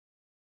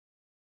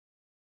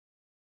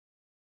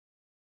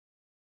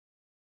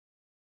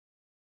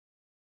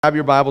Grab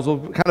your Bibles. We'll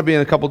kind of be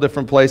in a couple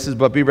different places,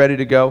 but be ready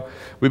to go.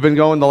 We've been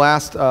going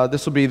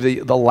this will be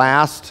the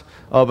last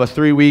of a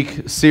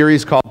 3-week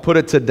series called Put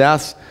It to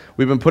Death.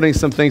 We've been putting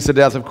some things to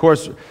death. Of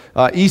course,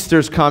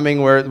 Easter's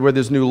coming where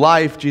there's new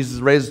life. Jesus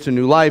raises to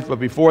new life,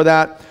 but before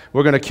that,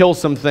 we're going to kill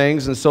some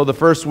things. And so the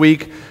first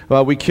week,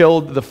 we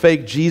killed the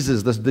fake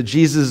Jesus, the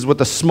Jesus with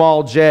the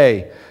small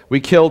J. We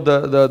killed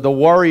the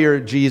warrior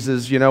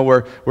Jesus, you know,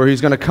 where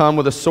he's going to come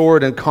with a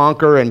sword and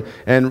conquer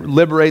and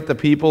liberate the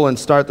people and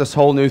start this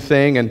whole new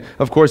thing. And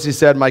of course, he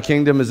said, my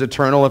kingdom is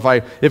eternal.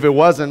 If it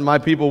wasn't, my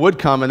people would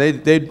come and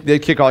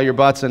they'd kick all your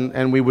butts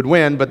and we would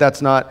win. But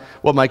that's not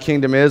what my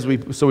kingdom is.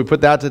 So we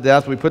put that to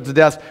death. We put to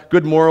death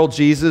good moral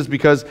Jesus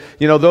because,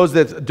 you know, those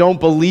that don't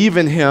believe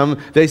in him,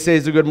 they say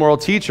he's a good moral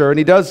teacher. And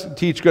he does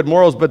teach good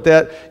morals, but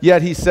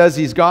yet he says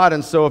he's God.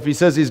 And so if he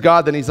says he's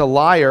God, then he's a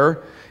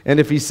liar. And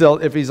if he's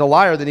a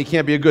liar, then he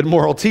can't be a good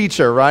moral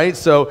teacher, right?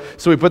 So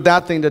we put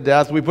that thing to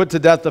death. We put to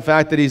death the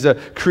fact that he's a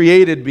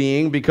created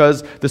being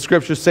because the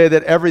scriptures say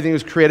that everything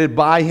was created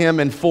by him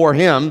and for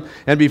him,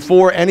 and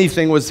before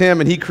anything was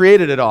him, and he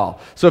created it all.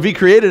 So if he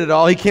created it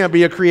all, he can't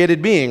be a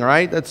created being,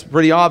 right? That's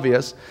pretty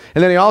obvious.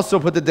 And then he also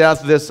put to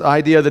death this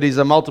idea that he's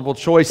a multiple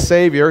choice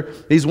savior.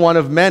 He's one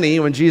of many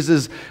when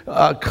Jesus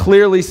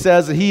clearly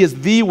says that he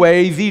is the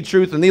way, the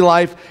truth, and the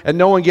life, and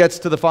no one gets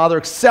to the Father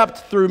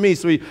except through me.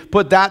 So we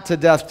put that to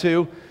death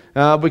too,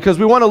 because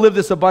we want to live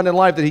this abundant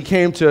life that he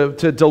came to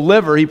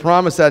deliver. He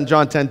promised that in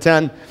John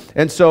 10:10.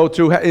 And so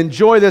to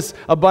enjoy this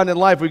abundant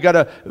life, we've got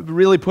to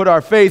really put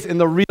our faith in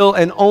the real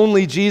and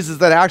only Jesus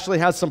that actually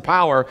has some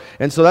power.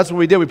 And so that's what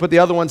we did. We put the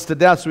other ones to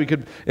death so we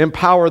could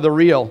empower the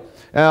real.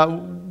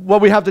 What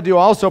we have to do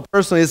also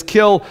personally is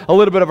kill a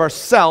little bit of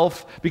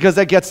ourself because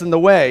that gets in the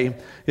way.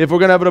 If we're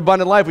going to have an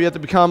abundant life, we have to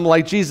become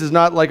like Jesus,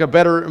 not like a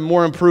better,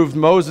 more improved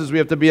Moses. We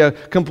have to be a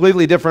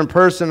completely different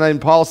person.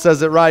 And Paul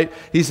says it right.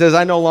 He says,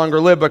 I no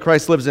longer live, but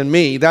Christ lives in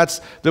me. That's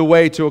the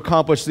way to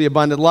accomplish the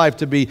abundant life,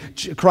 to be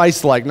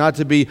Christ-like, not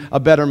to be a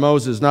better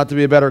Moses, not to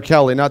be a better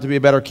Kelly, not to be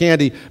a better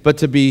Candy, but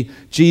to be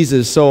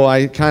Jesus. So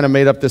I kind of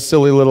made up this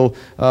silly little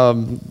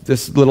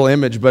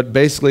image, but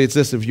basically it's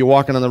this. If you're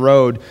walking on the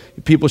road,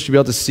 people should be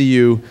able to see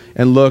you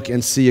and look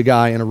and see a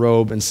guy in a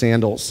robe and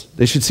sandals.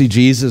 They should see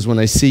Jesus when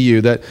they see you,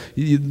 that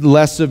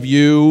less of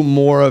you,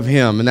 more of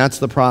him, and that's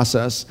the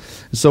process.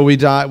 So we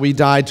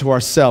died to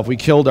ourselves. We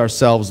killed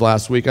ourselves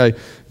last week.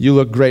 You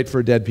look great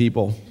for dead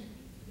people.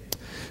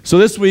 So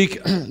this week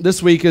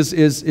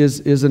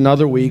is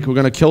another week. We're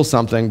going to kill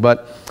something,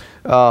 but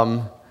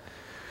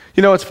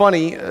you know, it's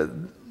funny.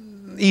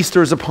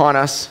 Easter is upon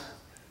us,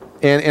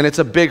 and it's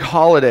a big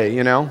holiday,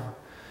 you know.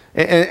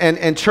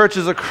 And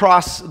churches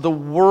across the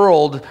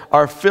world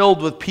are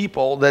filled with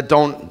people that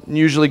don't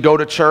usually go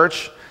to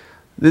church.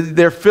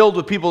 They're filled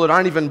with people that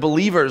aren't even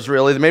believers,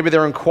 really. Maybe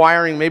they're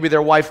inquiring. Maybe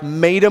their wife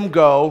made them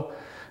go.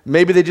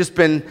 Maybe they've just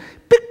been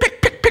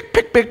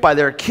picked by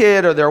their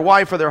kid or their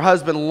wife or their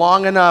husband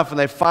long enough, and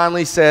they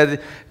finally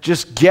said,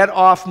 just get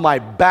off my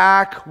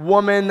back,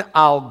 woman,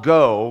 I'll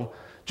go.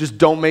 Just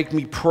don't make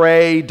me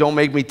pray. Don't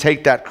make me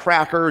take that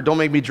cracker. Don't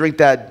make me drink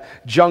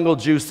that jungle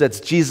juice that's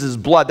Jesus'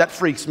 blood. That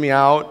freaks me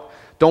out.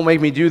 Don't make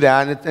me do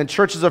that. And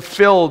churches are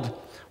filled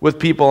with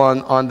people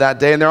on that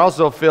day, and they're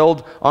also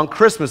filled on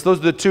Christmas. Those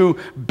are the two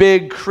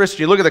big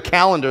Christian. You look at the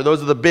calendar,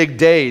 those are the big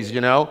days,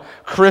 you know,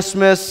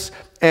 Christmas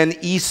and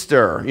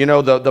Easter, you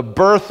know, the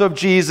birth of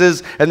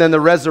Jesus and then the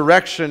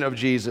resurrection of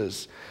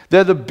Jesus.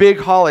 They're the big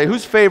holiday.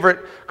 Whose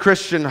favorite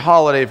Christian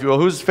holiday, if you will,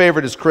 whose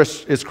favorite is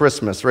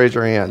Christmas? Raise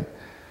your hand.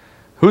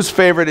 Whose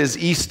favorite is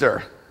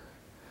Easter?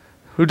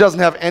 Who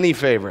doesn't have any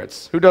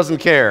favorites? Who doesn't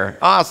care?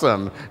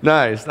 Awesome.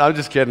 Nice. I'm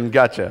just kidding.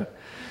 Gotcha.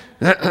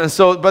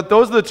 But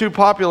those are the two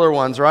popular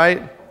ones,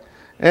 right?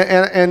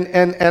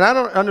 And I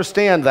don't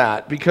understand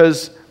that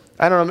because,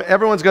 I don't know,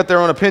 everyone's got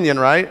their own opinion,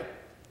 right?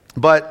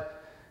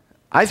 But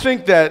I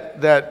think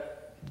that,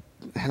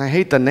 and I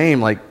hate the name,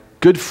 like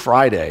Good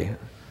Friday,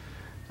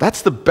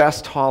 that's the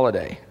best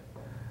holiday.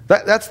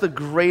 That's the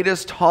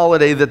greatest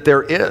holiday that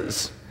there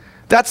is.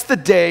 That's the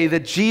day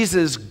that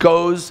Jesus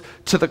goes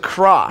to the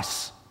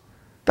cross.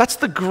 That's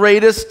the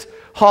greatest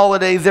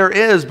holiday there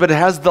is, but it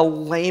has the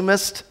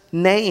lamest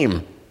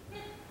name.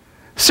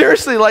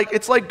 Seriously, like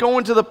it's like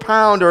going to the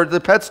pound or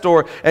the pet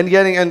store and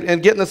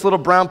getting this little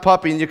brown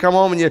puppy, and you come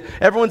home and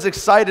everyone's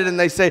excited and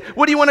they say,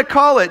 what do you want to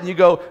call it? And you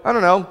go, I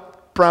don't know,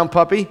 brown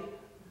puppy.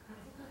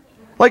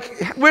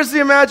 Like, where's the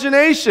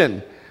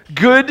imagination?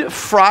 Good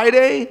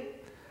Friday?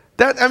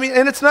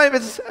 And it's not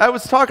even, I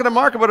was talking to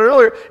Mark about it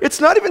earlier, it's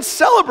not even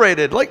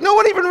celebrated. Like, no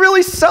one even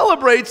really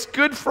celebrates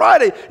Good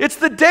Friday. It's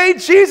the day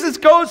Jesus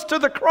goes to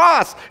the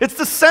cross. It's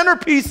the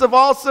centerpiece of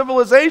all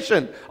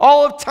civilization,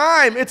 all of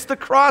time. It's the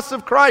cross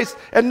of Christ,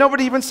 and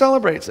nobody even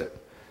celebrates it.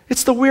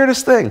 It's the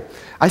weirdest thing.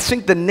 I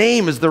think the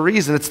name is the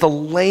reason. It's the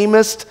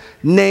lamest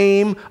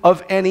name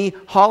of any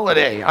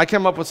holiday. I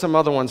came up with some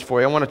other ones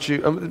for you. I want to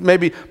choose,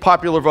 maybe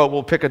popular vote,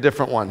 we'll pick a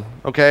different one,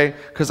 okay?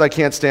 Because I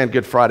can't stand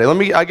Good Friday.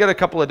 I get a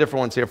couple of different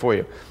ones here for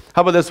you.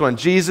 How about this one?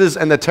 Jesus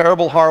and the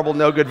terrible, horrible,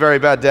 no good, very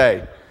bad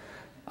day.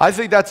 I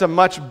think that's a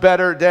much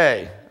better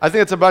day. I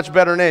think it's a much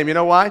better name. You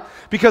know why?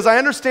 Because I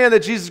understand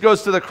that Jesus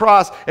goes to the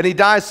cross and he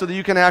dies so that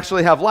you can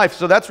actually have life.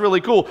 So that's really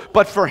cool.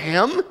 But for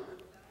him,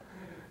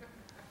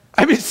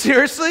 I mean,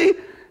 seriously?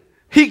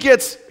 He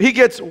gets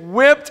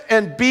whipped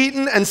and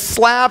beaten and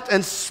slapped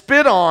and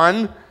spit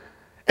on,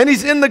 and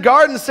he's in the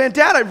garden saying,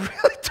 Dad, I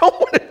really don't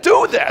want to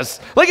do this.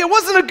 Like, it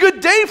wasn't a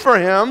good day for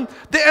him.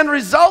 The end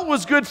result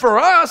was good for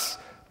us,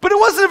 but it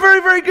wasn't a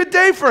very, very good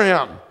day for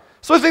him.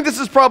 So I think this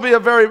is probably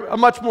a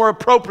much more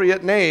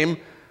appropriate name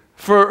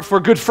for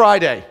Good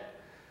Friday.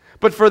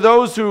 But for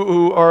those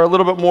who are a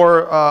little bit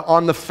more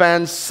on the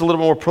fence, a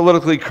little more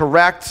politically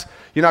correct,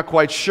 you're not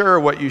quite sure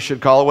what you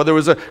should call it, whether it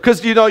was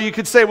because you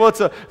could say, well, it's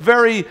a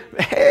very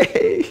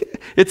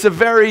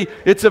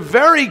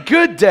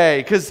good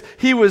day because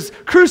he was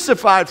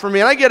crucified for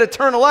me and I get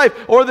eternal life,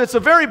 or it's a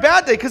very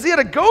bad day because he had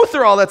to go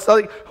through all that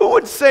stuff. Like, who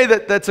would say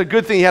that that's a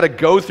good thing he had to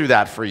go through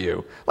that for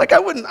you? Like, I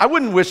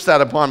wouldn't wish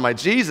that upon my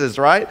Jesus,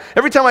 right?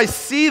 Every time I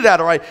see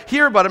that or I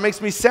hear about it, it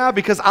makes me sad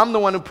because I'm the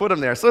one who put him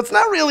there. So it's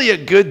not really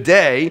a good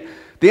day.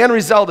 The end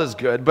result is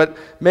good, but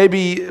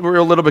maybe we're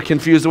a little bit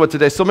confused with what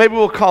today. So maybe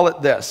we'll call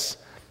it this.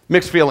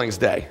 Mixed Feelings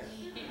Day.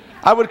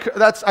 I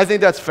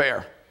think that's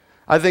fair.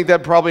 I think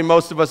that probably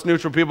most of us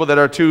neutral people that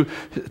are too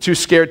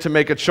scared to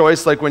make a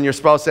choice, like when your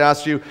spouse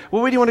asks you,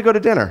 well, where do you want to go to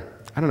dinner?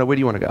 I don't know, where do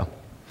you want to go?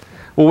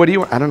 Well,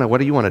 I don't know, what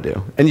do you want to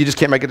do? And you just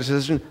can't make a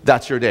decision?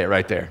 That's your day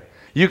right there.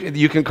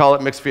 You can call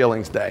it Mixed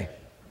Feelings Day.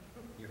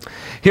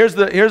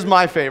 Here's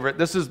my favorite.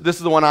 This is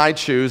the one I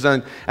choose,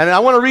 and I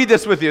want to read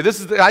this with you.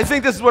 I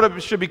think this is what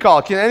it should be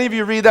called. Can any of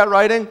you read that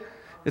writing?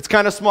 It's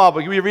kind of small,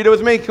 but can you read it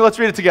with me? Let's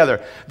read it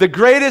together. The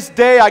greatest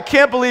day. I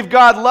can't believe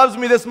God loves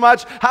me this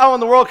much. How in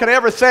the world can I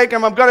ever thank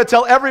him? I'm going to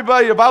tell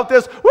everybody about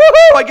this.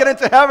 Woohoo! I get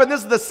into heaven.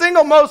 This is the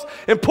single most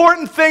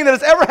important thing that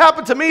has ever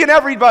happened to me and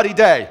everybody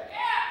day.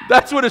 Yeah.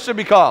 That's what it should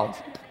be called.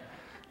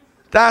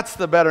 That's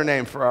the better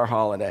name for our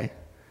holiday.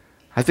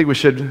 I think we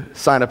should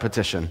sign a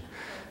petition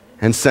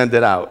and send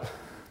it out.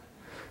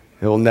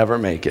 It will never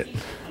make it.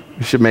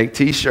 We should make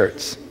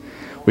T-shirts.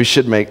 You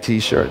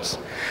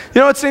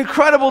know, it's an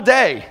incredible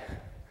day.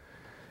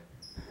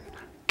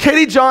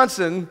 Katie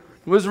Johnson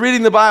was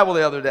reading the Bible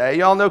the other day.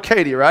 You all know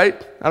Katie,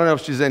 right? I don't know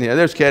if she's in here.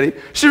 There's Katie.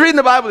 She's reading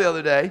the Bible the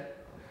other day.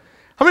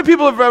 How many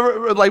people have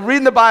ever,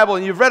 reading the Bible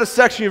and you've read a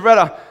section you've read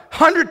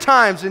 100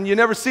 times and you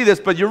never see this,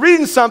 but you're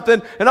reading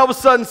something and all of a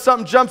sudden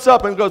something jumps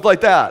up and goes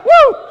like that.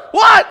 Woo!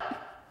 What?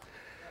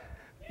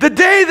 The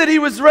day that he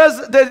was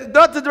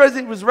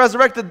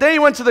resurrected, the day he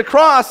went to the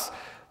cross,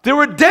 there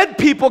were dead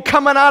people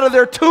coming out of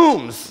their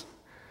tombs.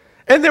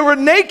 And there were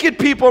naked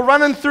people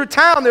running through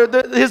town.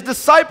 His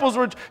disciples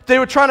were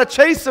trying to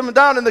chase him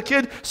down, and the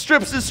kid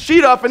strips his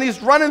sheet off, and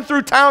he's running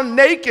through town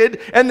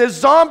naked, and there's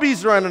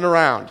zombies running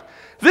around.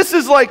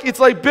 It's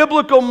like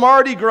biblical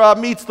Mardi Gras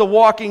meets The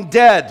Walking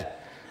Dead.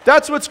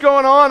 That's what's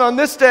going on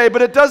this day,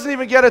 but it doesn't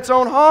even get its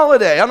own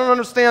holiday. I don't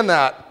understand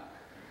that.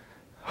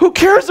 Who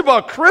cares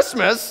about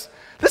Christmas?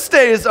 This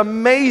day is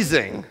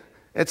amazing.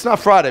 It's not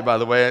Friday, by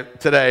the way,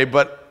 today,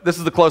 but this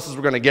is the closest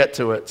we're going to get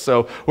to it.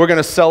 So we're going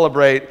to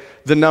celebrate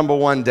the number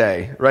one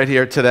day right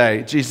here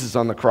today, Jesus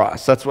on the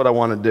cross. That's what I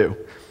want to do.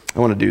 I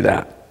want to do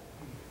that.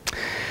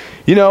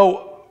 You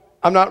know,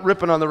 I'm not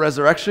ripping on the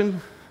resurrection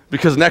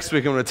because next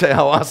week I'm going to tell you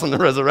how awesome the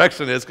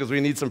resurrection is because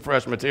we need some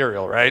fresh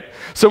material, right?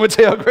 So I'm going to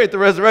tell you how great the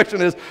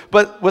resurrection is.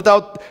 But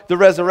without the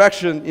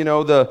resurrection, you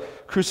know, the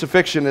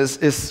crucifixion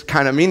is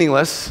kind of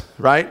meaningless,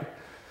 right?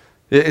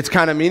 It's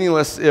kind of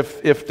meaningless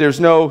if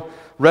there's no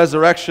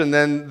resurrection,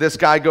 then this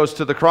guy goes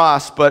to the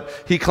cross,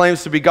 but he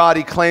claims to be God.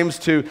 He claims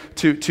to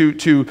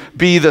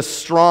be the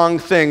strong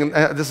thing.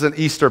 This is an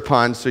Easter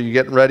pun, so you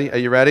getting ready? Are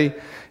you ready?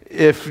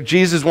 If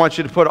Jesus wants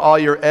you to put all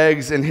your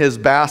eggs in his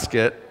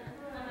basket,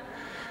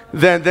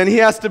 then he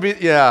has to be,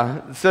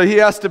 so he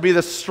has to be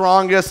the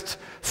strongest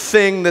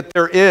thing that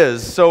there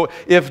is. So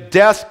if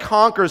death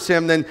conquers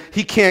him, then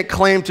he can't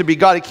claim to be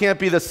God. He can't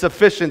be the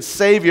sufficient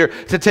Savior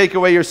to take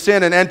away your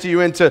sin and enter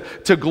you into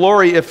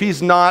glory if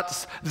he's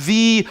not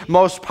the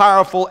most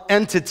powerful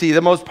entity,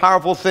 the most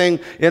powerful thing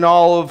in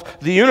all of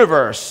the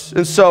universe.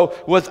 And so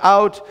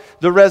without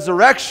the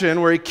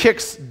resurrection, where he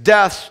kicks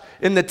death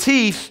in the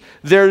teeth,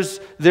 there's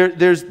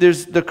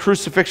the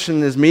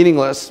crucifixion is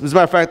meaningless. As a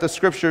matter of fact, the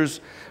scriptures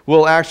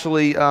will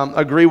actually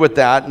agree with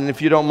that. And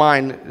if you don't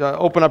mind,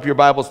 open up your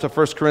Bibles to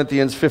 1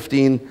 Corinthians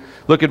 15.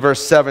 Look at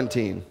verse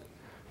 17.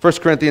 1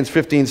 Corinthians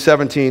 15,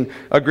 17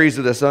 agrees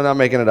with this. I'm not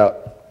making it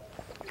up.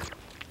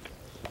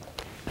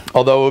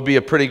 Although it would be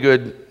a pretty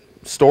good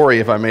story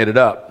if I made it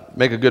up.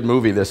 Make a good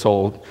movie, this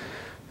whole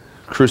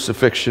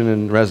crucifixion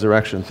and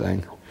resurrection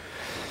thing.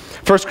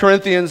 1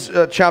 Corinthians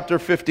chapter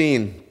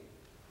 15.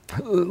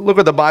 Look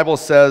what the Bible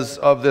says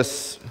of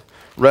this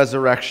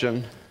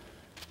resurrection.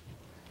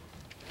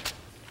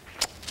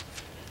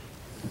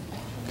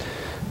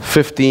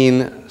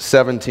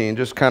 15:17.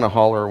 Just kind of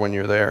holler when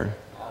you're there.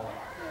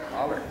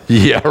 Holler.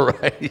 Yeah,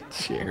 right,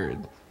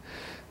 Jared.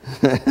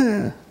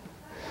 All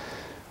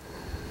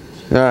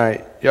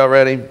right, y'all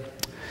ready?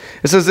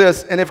 It says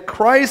this, and if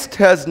Christ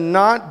has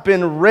not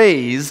been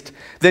raised,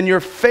 then your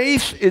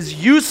faith is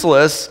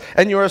useless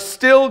and you are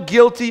still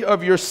guilty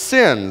of your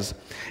sins.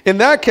 In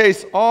that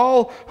case,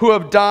 all who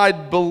have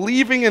died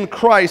believing in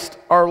Christ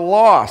are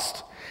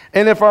lost.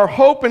 And if our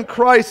hope in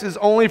Christ is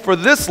only for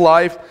this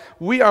life,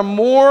 we are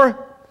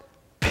more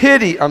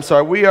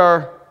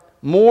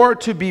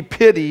to be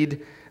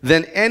pitied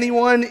than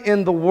anyone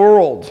in the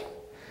world.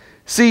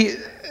 See,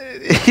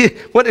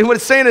 what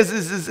it's saying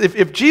is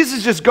if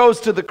Jesus just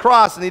goes to the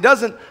cross and he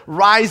doesn't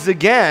rise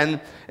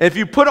again, if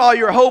you put all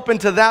your hope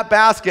into that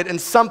basket and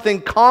something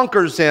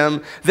conquers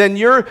him, then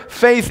your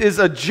faith is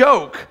a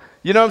joke.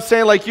 You know what I'm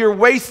saying? Like you're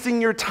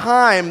wasting your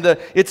time.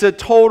 It's a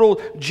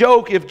total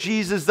joke if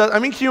Jesus does. I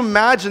mean, can you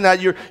imagine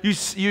that?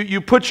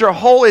 You put your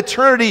whole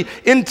eternity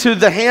into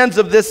the hands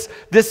of this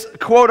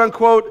quote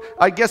unquote,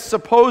 I guess,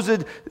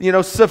 supposed,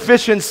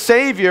 sufficient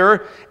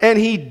Savior, and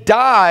he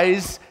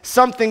dies,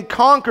 something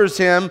conquers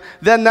him,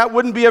 then that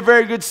wouldn't be a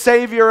very good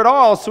Savior at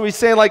all. So he's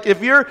saying, like,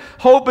 if your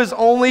hope is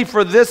only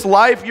for this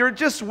life, you're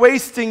just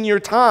wasting your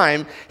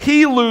time.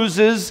 He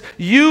loses,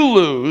 you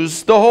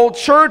lose, the whole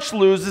church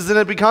loses, and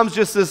it becomes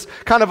just this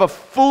kind of a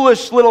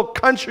foolish little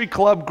country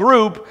club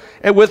group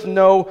and with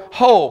no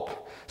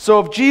hope.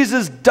 So if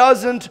Jesus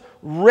doesn't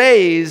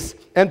raise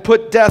and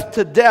put death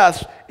to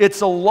death,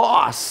 it's a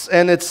loss,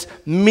 and it's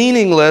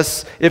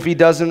meaningless if he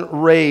doesn't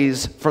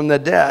raise from the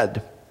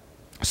dead.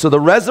 So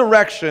the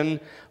resurrection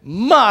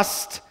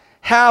must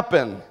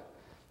happen.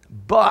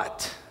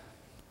 But,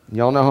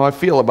 y'all know how I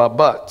feel about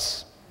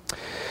buts.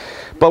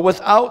 But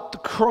without the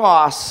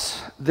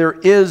cross, there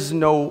is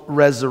no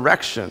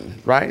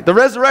resurrection, right? The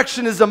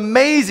resurrection is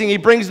amazing. He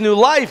brings new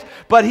life,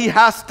 but he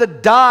has to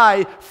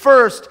die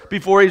first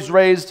before he's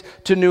raised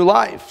to new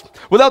life.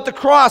 Without the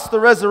cross, the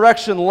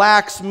resurrection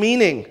lacks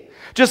meaning.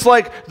 Just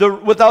like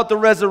without the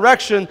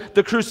resurrection,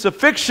 the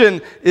crucifixion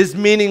is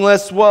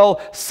meaningless. Well,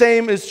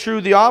 same is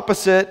true the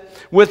opposite.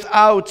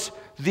 Without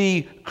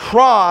the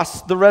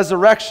cross, the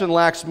resurrection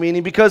lacks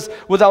meaning, because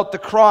without the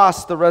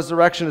cross, the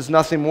resurrection is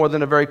nothing more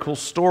than a very cool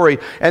story.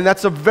 And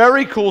that's a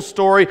very cool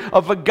story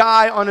of a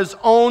guy on his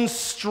own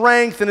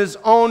strength and his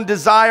own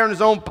desire and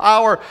his own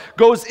power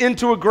goes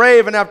into a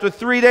grave, and after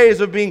 3 days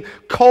of being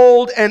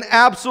cold and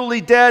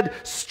absolutely dead,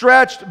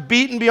 stretched,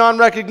 beaten beyond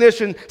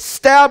recognition,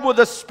 stabbed with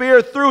a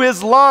spear through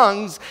his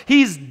lungs,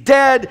 he's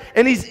dead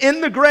and he's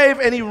in the grave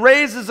and he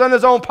raises on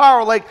his own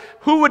power. Like,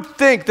 who would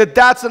think that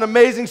that's an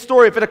amazing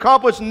story? If it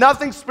accomplished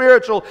nothing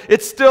spiritual,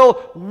 it's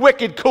still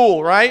wicked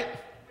cool, right?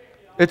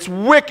 It's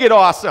wicked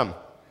awesome.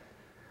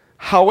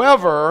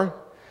 However,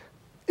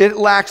 it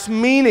lacks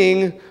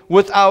meaning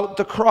without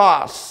the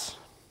cross,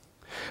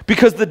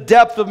 because the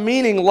depth of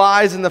meaning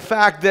lies in the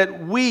fact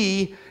that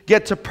we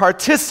get to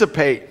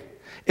participate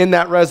in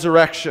that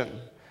resurrection.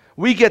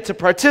 We get to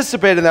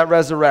participate in that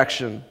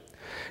resurrection.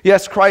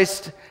 Yes,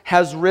 Christ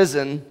has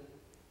risen,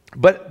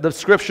 but the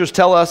scriptures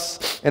tell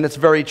us, and it's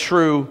very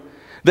true,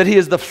 that he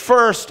is the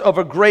first of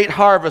a great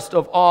harvest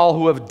of all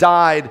who have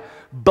died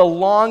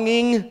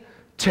belonging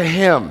to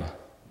him.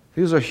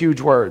 These are huge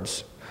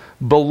words.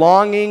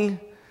 Belonging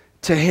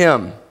to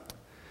him.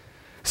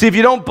 See, if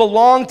you don't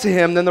belong to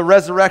him, then the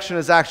resurrection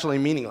is actually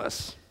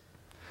meaningless.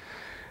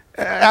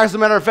 As a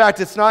matter of fact,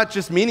 it's not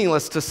just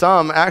meaningless to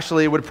some.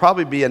 Actually, it would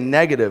probably be a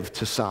negative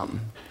to some.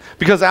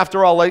 Because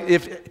after all, like,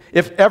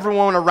 if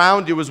everyone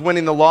around you was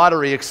winning the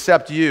lottery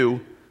except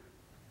you,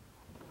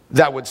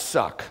 that would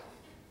suck.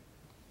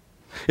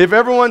 If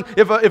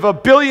a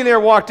billionaire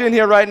walked in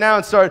here right now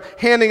and started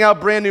handing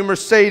out brand new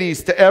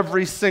Mercedes to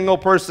every single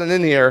person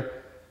in here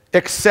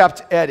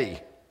except Eddie,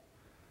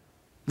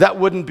 that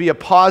wouldn't be a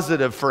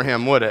positive for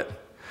him, would it?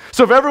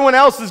 So if everyone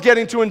else is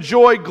getting to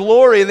enjoy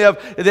glory and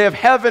they have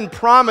heaven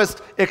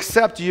promised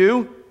except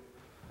you,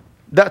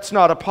 that's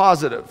not a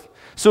positive.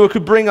 So it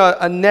could bring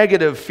a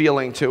negative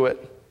feeling to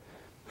it.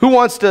 Who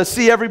wants to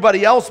see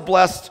everybody else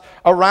blessed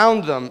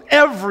around them?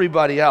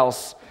 Everybody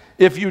else,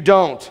 if you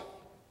don't.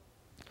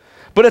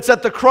 But it's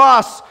at the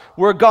cross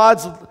where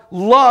God's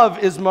love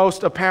is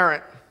most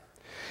apparent.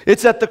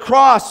 It's at the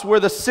cross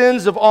where the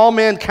sins of all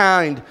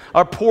mankind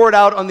are poured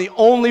out on the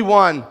only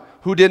one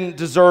who didn't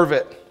deserve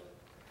it.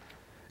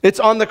 It's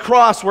on the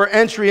cross where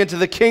entry into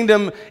the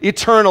kingdom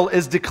eternal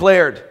is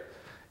declared.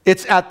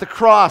 It's at the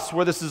cross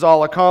where this is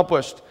all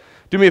accomplished.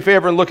 Do me a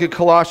favor and look at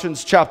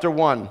Colossians chapter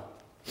 1.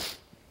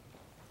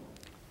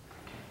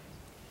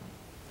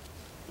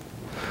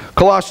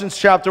 Colossians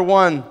chapter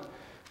 1,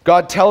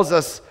 God tells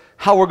us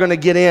how we're going to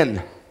get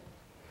in.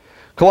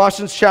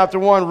 Colossians chapter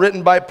 1,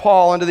 written by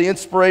Paul under the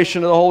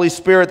inspiration of the Holy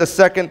Spirit, the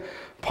second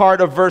part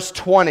of verse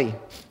 20.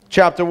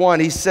 Chapter 1,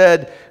 he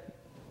said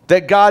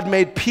that God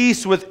made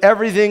peace with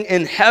everything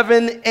in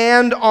heaven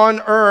and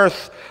on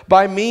earth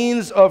by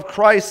means of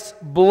Christ's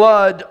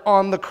blood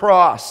on the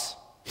cross.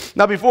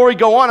 Now, before we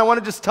go on, I want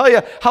to just tell you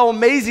how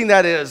amazing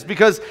that is,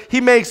 because he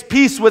makes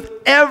peace with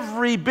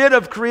every bit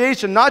of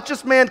creation, not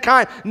just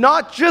mankind,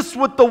 not just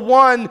with the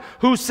one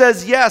who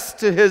says yes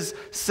to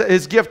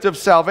his gift of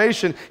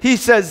salvation. He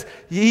says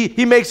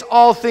he makes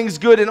all things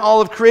good in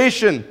all of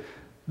creation.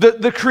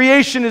 The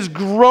creation is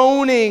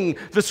groaning,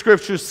 the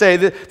scriptures say,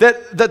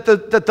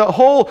 that the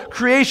whole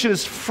creation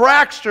is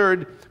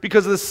fractured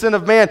because of the sin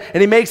of man,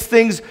 and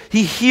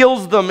he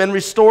heals them and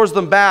restores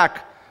them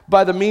back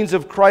by the means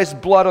of Christ's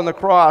blood on the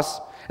cross.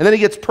 And then he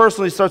gets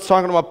personal. He starts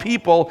talking about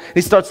people.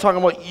 He starts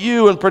talking about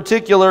you in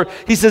particular.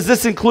 He says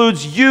this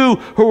includes you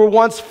who were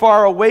once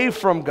far away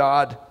from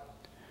God.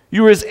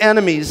 You were his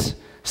enemies,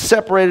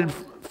 separated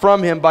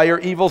from him by your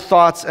evil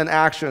thoughts and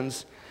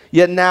actions.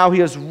 Yet now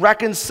he has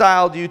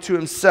reconciled you to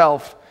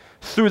himself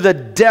through the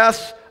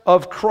death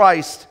of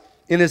Christ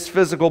in his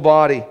physical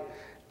body.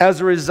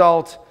 As a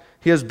result,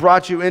 he has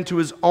brought you into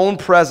his own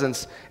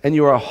presence, and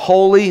you are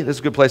holy. This is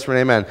a good place for an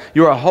amen.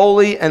 You are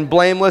holy and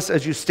blameless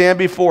as you stand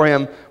before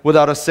him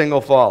without a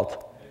single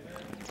fault.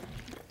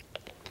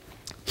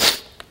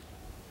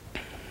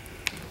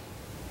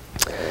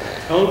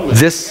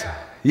 This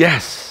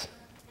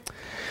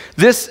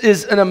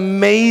is an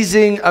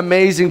amazing,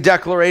 amazing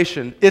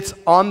declaration. It's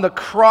on the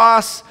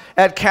cross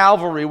at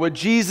Calvary, where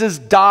Jesus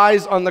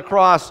dies on the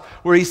cross,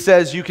 where he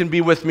says, you can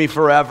be with me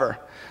forever.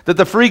 That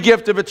the free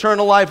gift of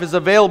eternal life is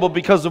available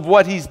because of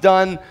what he's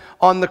done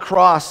on the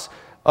cross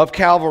of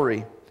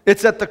Calvary.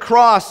 It's at the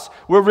cross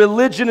where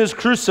religion is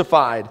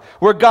crucified,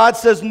 where God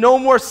says no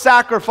more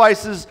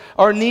sacrifices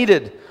are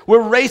needed,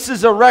 where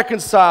races are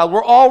reconciled,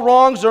 where all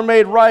wrongs are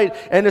made right,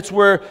 and it's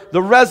where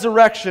the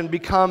resurrection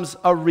becomes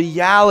a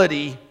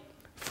reality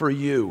for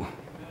you.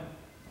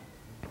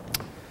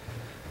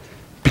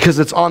 Because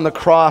it's on the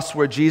cross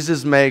where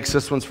Jesus makes,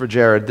 this one's for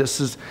Jared,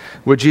 this is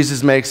where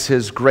Jesus makes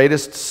his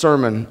greatest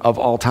sermon of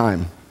all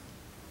time.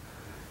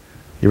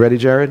 You ready,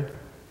 Jared?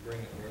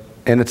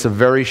 And it's a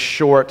very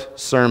short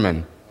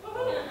sermon.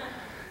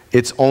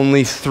 It's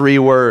only 3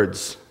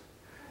 words.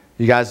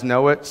 You guys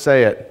know it?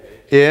 Say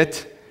it.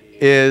 It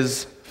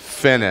is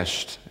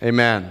finished.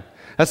 Amen.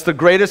 That's the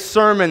greatest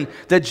sermon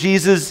that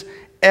Jesus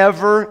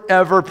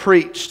ever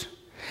preached.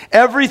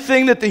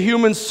 Everything that the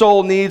human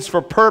soul needs for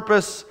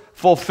purpose,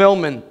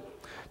 fulfillment,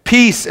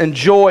 peace, and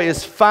joy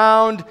is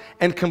found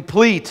and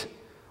complete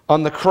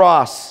on the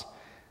cross.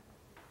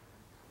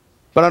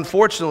 But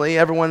unfortunately,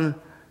 everyone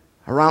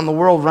around the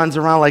world runs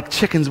around like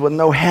chickens with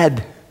no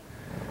head,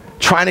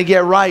 trying to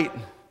get right,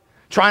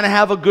 trying to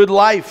have a good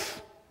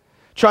life,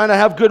 trying to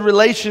have good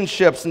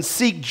relationships and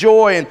seek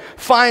joy and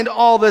find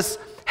all this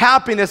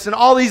happiness and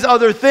all these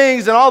other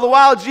things, and all the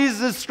while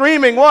Jesus is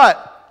screaming,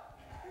 what?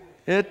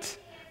 It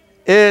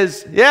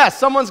is, yeah,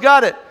 someone's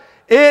got it.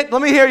 Let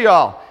me hear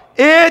y'all.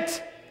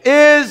 It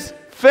is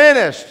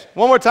finished.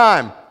 One more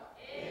time.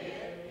 It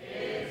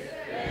is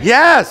finished.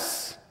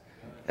 Yes.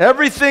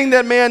 Everything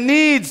that man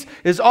needs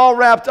is all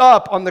wrapped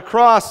up on the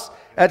cross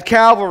at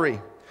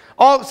Calvary.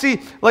 See,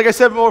 like I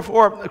said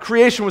before,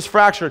 creation was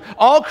fractured.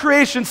 All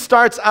creation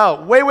starts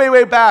out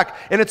way back,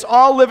 and it's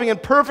all living in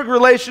perfect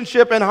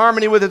relationship and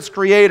harmony with its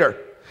creator.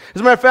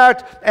 As a matter of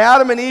fact,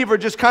 Adam and Eve are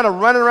just kind of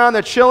running around.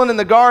 They're chilling in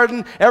the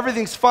garden.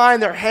 Everything's fine.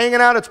 They're hanging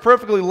out. It's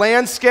perfectly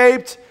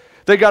landscaped.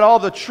 They got all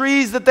the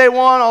trees that they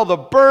want, all the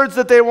birds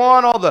that they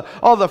want,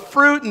 all the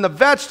fruit and the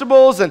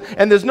vegetables,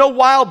 and there's no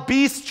wild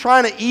beasts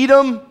trying to eat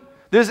them.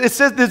 It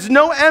says there's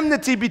no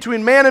enmity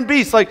between man and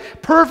beast.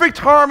 Like perfect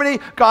harmony.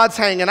 God's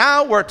hanging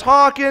out. We're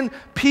talking.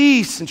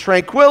 Peace and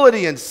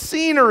tranquility and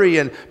scenery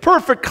and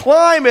perfect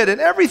climate,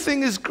 and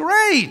everything is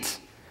great.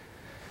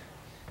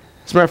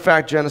 As a matter of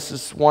fact,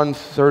 Genesis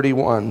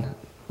 1:31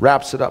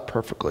 wraps it up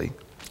perfectly.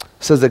 It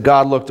says that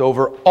God looked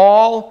over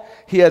all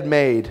he had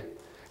made,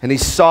 and he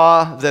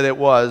saw that it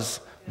was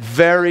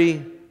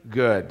very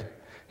good.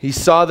 He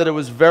saw that it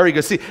was very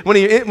good. See,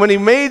 when he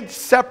made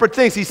separate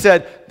things, he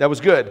said, that was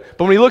good.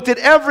 But when he looked at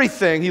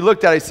everything, he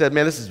looked at it, he said,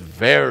 man, this is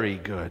very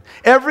good.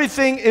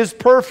 Everything is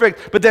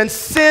perfect, but then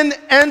sin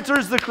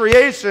enters the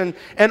creation,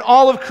 and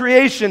all of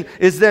creation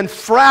is then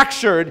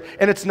fractured,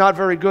 and it's not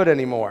very good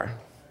anymore.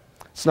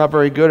 It's not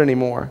very good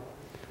anymore.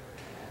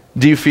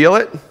 Do you feel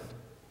it?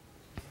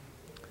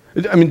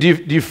 I mean, do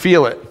you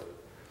feel it?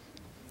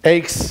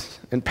 Aches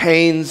and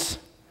pains,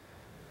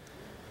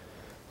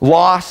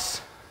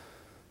 loss,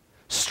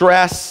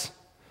 stress,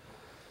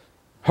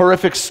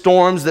 horrific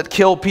storms that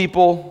kill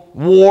people,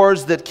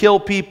 wars that kill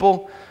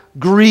people,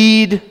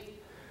 greed,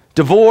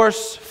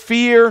 divorce,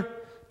 fear,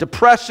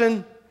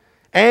 depression,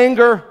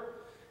 anger,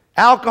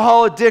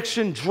 alcohol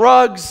addiction,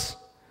 drugs,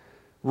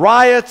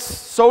 riots,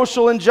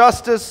 social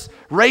injustice,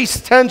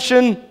 race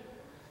tension,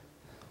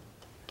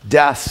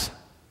 death.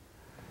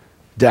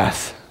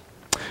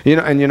 You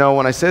know,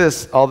 when I say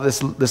this, all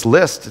this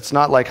list, it's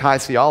not like high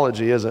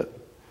theology, is it?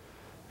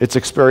 It's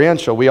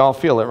experiential. We all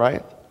feel it,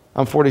 right?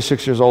 I'm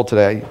 46 years old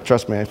today.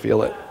 Trust me, I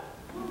feel it.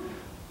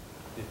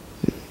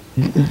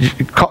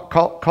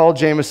 Call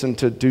Jameson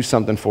to do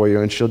something for you,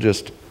 and she'll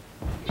just...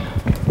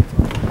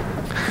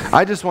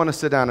 I just want to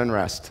sit down and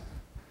rest.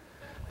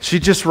 She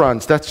just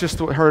runs. That's just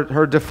what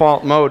her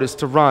default mode is,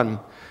 to run,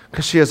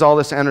 because she has all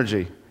this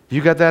energy.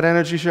 You got that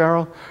energy,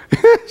 Cheryl?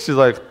 She's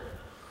like...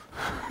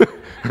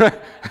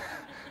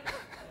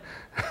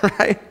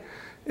 right?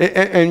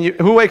 And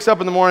who wakes up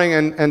in the morning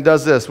and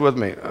does this with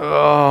me?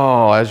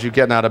 Oh, as you're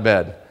getting out of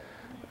bed.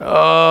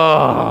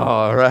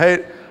 Oh,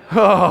 right?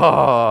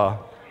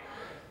 Oh.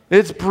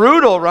 It's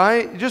brutal,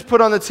 right? You just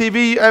put on the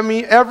TV. I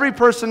mean, every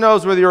person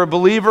knows, whether you're a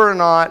believer or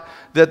not,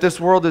 that this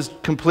world is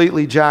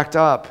completely jacked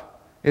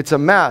up. It's a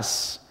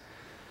mess.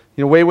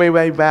 You know,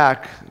 way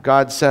back,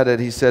 God said it.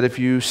 He said, if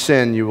you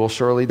sin, you will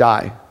surely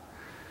die.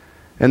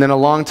 And then a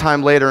long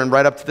time later, and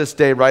right up to this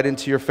day, right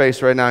into your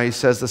face right now, he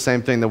says the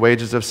same thing. The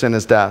wages of sin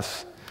is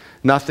death.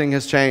 Nothing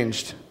has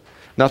changed.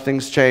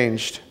 Nothing's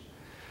changed.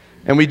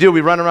 And we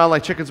run around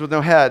like chickens with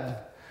no head,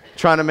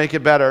 trying to make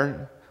it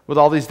better with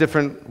all these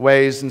different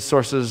ways and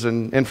sources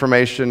and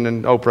information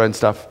and Oprah and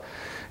stuff.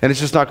 And it's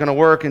just not going to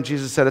work. And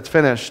Jesus said, it's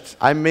finished.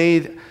 I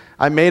made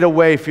a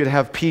way for you to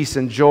have peace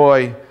and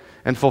joy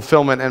and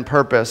fulfillment and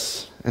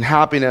purpose and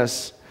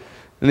happiness.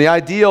 And the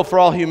ideal for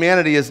all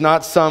humanity is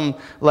not some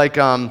like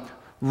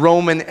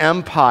Roman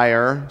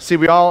Empire. See,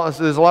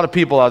 there's a lot of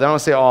people out there, I don't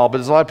want to say all, but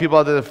there's a lot of people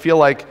out there that feel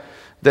like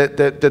that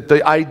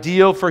the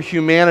ideal for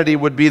humanity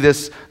would be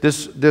this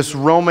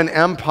Roman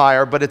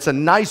Empire, but it's a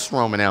nice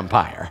Roman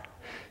Empire.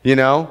 You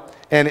know,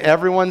 and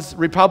everyone's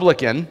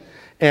Republican,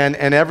 and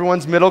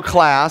everyone's middle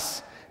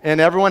class,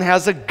 and everyone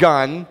has a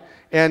gun,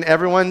 and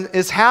everyone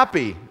is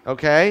happy,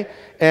 okay?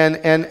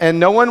 And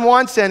no one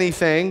wants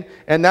anything,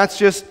 and that's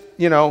just,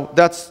 you know,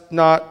 that's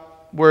not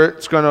where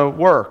it's going to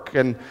work.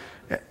 And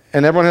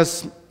everyone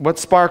has what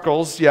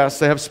sparkles. Yes,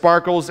 they have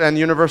sparkles and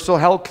universal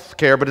health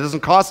care, but it doesn't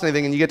cost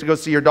anything, and you get to go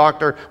see your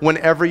doctor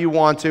whenever you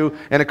want to,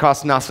 and it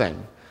costs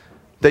nothing.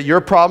 That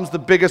your problem's the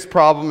biggest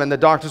problem and the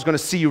doctor's going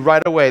to see you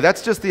right away.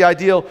 That's just the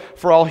ideal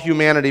for all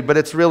humanity, but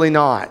it's really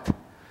not.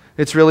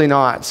 It's really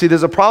not. See,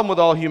 there's a problem with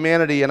all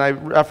humanity, and I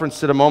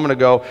referenced it a moment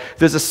ago.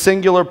 There's a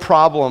singular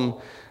problem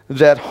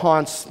that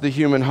haunts the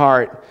human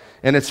heart,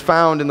 and it's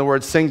found in the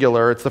word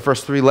singular. It's the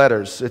first three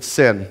letters. It's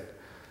sin.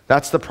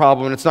 That's the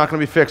problem, and it's not going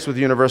to be fixed with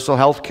universal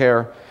health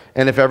care.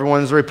 And if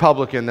everyone's a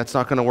Republican, that's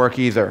not going to work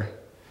either.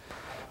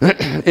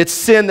 It's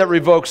sin that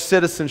revokes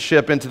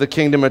citizenship into the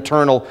kingdom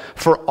eternal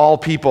for all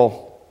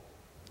people.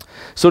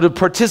 So to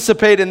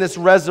participate in this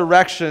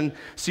resurrection,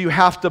 so you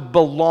have to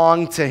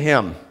belong to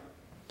Him.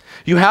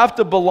 You have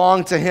to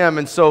belong to Him,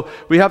 and so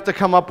we have to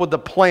come up with a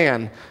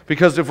plan,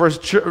 because if we're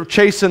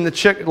chasing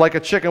like a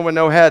chicken with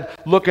no head,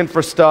 looking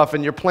for stuff,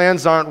 and your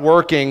plans aren't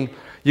working,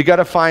 you got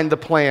to find the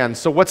plan.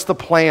 So what's the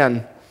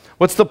plan?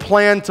 What's the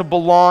plan to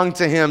belong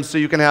to Him so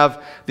you can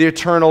have the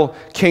eternal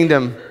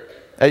kingdom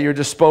at your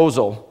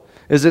disposal?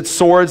 Is it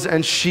swords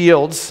and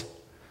shields?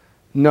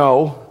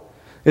 No.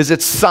 Is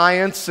it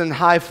science and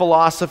high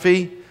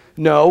philosophy?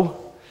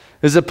 No.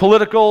 Is it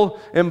political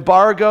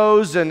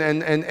embargoes and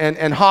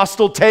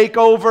hostile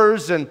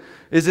takeovers? And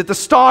is it the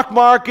stock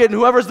market and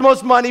whoever's the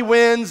most money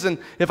wins? And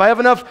if I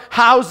have enough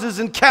houses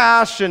and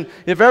cash, and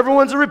if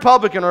everyone's a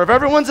Republican, or if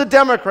everyone's a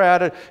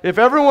Democrat, or if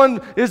everyone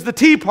is the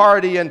Tea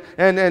Party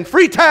and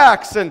free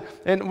tax, and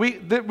we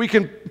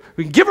can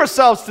give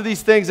ourselves to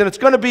these things and it's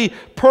going to be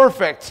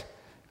perfect.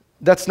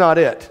 That's not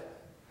it.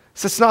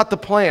 So it's not the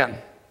plan.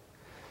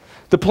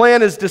 The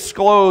plan is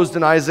disclosed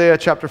in Isaiah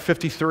chapter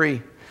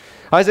 53.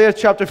 Isaiah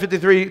chapter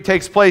 53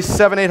 takes place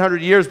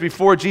 700-800 years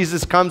before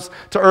Jesus comes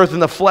to earth in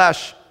the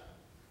flesh.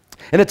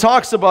 And it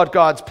talks about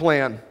God's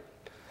plan.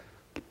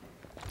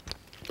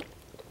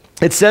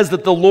 It says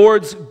that the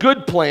Lord's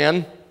good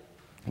plan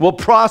will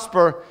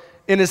prosper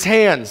in His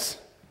hands.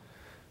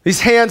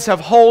 These hands have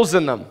holes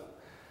in them.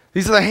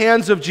 These are the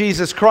hands of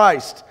Jesus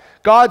Christ.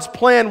 God's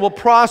plan will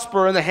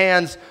prosper in the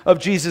hands of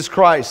Jesus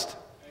Christ.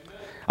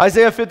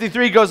 Isaiah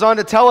 53 goes on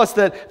to tell us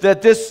that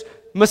this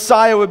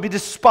Messiah would be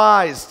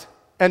despised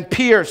and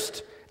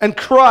pierced and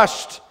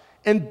crushed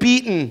and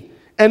beaten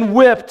and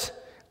whipped,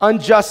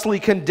 unjustly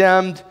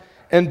condemned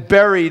and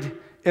buried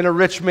in a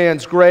rich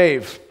man's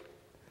grave.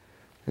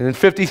 And in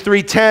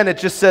 53:10 it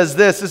just says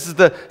this. This is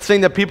the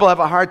thing that people have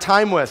a hard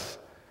time with.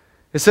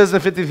 It says in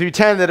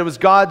 53:10 that it was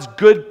God's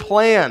good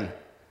plan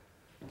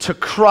to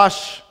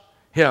crush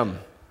Him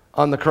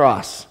on the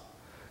cross.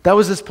 That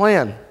was His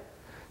plan,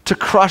 to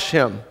crush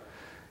Him.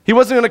 He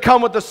wasn't going to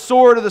come with the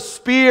sword or the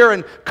spear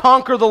and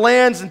conquer the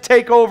lands and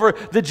take over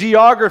the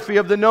geography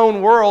of the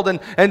known world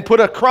and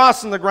put a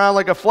cross in the ground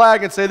like a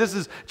flag and say, this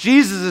is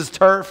Jesus'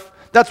 turf.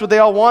 That's what they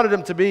all wanted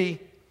Him to be.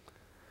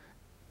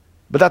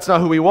 But that's not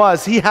who He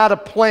was. He had a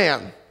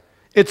plan.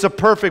 It's a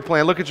perfect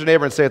plan. Look at your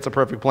neighbor and say, it's a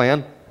perfect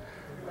plan.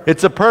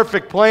 It's a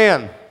perfect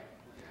plan.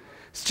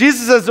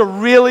 Jesus has a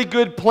really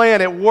good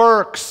plan. It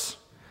works.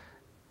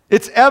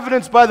 It's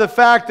evidenced by the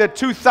fact that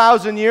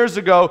 2,000 years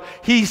ago,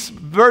 He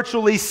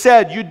virtually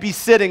said you'd be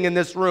sitting in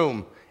this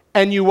room,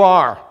 and you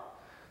are.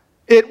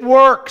 It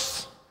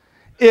works.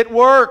 It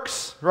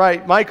works.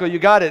 Right, Michael, you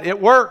got it. It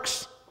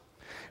works.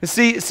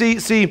 See,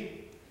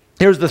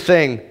 here's the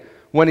thing.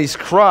 When He's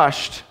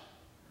crushed,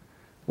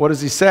 what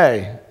does He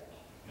say?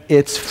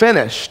 It's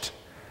finished.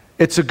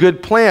 It's a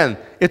good plan.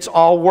 It's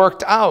all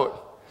worked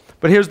out.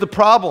 But here's the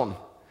problem.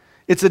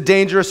 It's a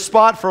dangerous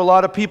spot for a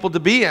lot of people to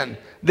be in.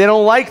 They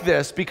don't like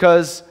this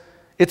because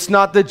it's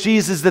not the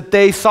Jesus that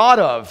they thought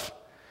of.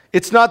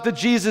 It's not the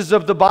Jesus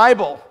of the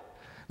Bible.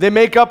 They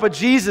make up a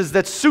Jesus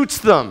that suits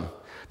them.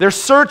 They're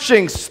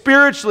searching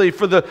spiritually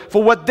for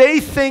what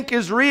they think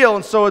is real,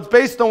 and so it's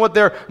based on what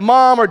their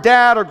mom or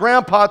dad or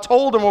grandpa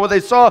told them, or what they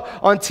saw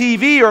on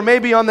TV, or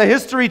maybe on the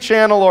History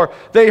Channel, or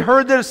they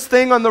heard this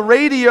thing on the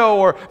radio,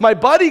 or my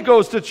buddy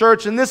goes to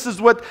church and this is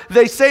what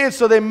they say, and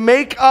so they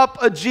make up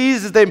a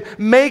Jesus, they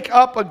make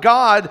up a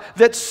God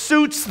that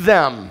suits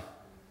them,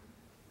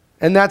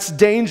 and that's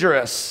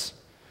dangerous.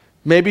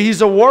 Maybe he's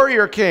a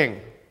warrior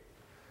king.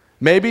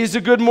 Maybe he's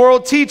a good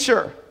moral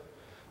teacher.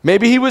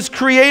 Maybe he was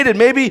created.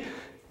 Maybe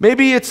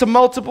it's a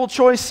multiple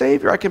choice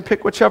Savior. I can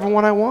pick whichever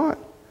one I want.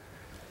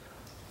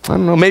 I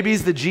don't know. Maybe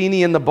he's the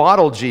genie in the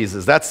bottle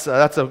Jesus. That's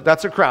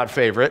a crowd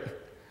favorite.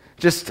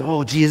 Just,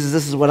 oh, Jesus,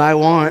 this is what I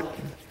want.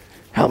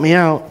 Help me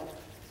out.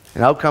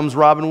 And out comes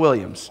Robin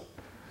Williams.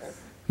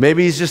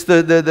 Maybe he's just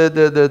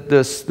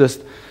this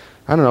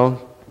I don't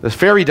know, this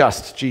fairy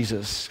dust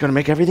Jesus. He's going to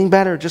make everything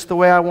better just the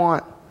way I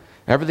want.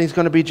 Everything's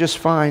going to be just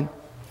fine.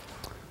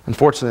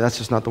 Unfortunately, that's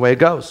just not the way it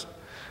goes.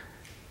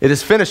 It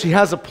is finished. He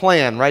has a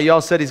plan, right? You all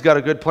said he's got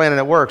a good plan and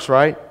it works,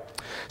 right?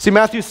 See,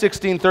 Matthew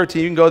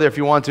 16:13, you can go there if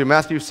you want to.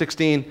 Matthew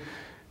 16,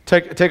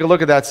 take a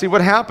look at that. See,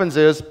 what happens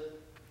is,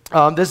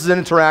 this is an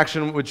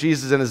interaction with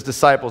Jesus and his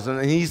disciples,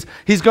 and he's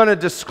going to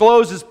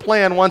disclose his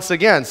plan once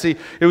again. See,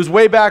 it was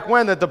way back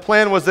when that the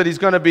plan was that he's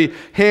going to be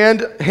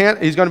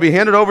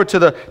handed over to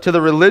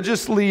the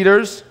religious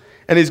leaders,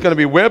 and he's going to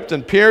be whipped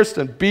and pierced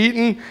and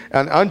beaten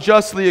and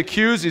unjustly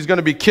accused. He's going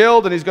to be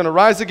killed, and he's going to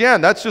rise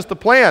again. That's just the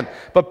plan.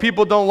 But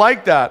people don't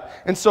like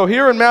that. And so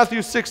here in Matthew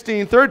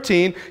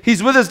 16:13,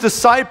 he's with his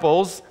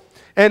disciples,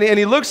 and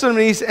he looks at them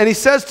and he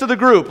says to the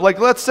group, like,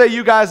 let's say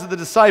you guys are the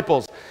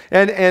disciples,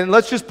 and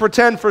let's just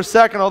pretend for a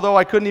second, although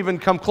I couldn't even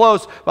come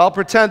close, but I'll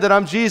pretend that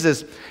I'm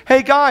Jesus.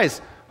 Hey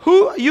guys,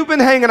 you've been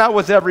hanging out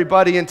with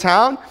everybody in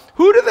town.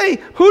 Who do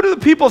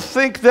the people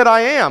think that I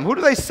am? Who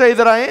do they say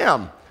that I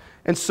am?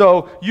 And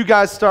so you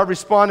guys start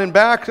responding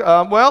back,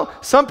 well,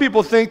 some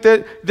people think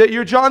that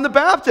you're John the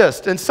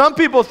Baptist, and some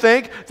people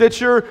think that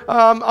you're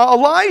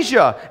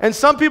Elijah, and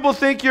some people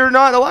think you're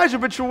not Elijah,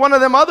 but you're one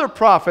of them other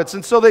prophets.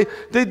 And so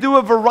they do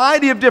a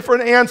variety of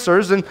different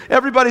answers, and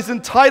everybody's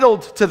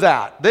entitled to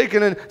that.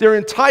 They're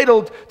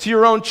entitled to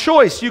your own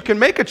choice. You can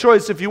make a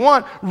choice if you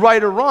want,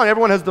 right or wrong.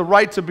 Everyone has the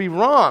right to be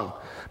wrong.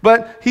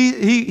 But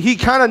he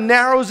kind of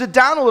narrows it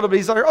down a little bit.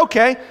 He's like,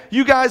 okay,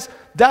 you guys,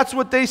 that's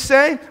what they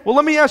say? Well,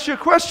 let me ask you a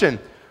question.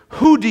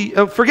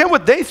 Forget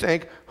what they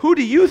think. Who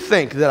do you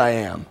think that I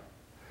am?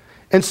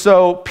 And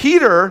so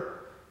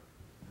Peter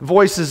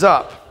voices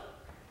up,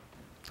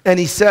 and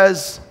he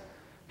says,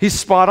 he's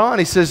spot on.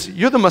 He says,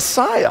 you're the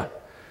Messiah.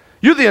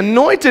 You're the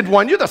anointed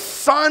one. You're the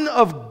Son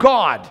of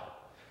God.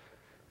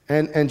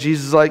 And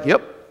Jesus is like,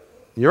 yep,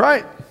 you're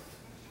right.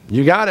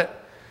 You got it.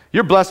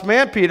 You're a blessed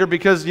man, Peter,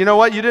 because you know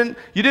what? You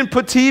didn't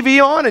put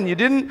TV on, and you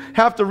didn't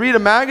have to read a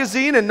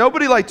magazine, and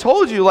nobody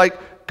told you,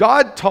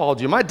 God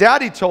told you. My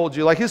daddy told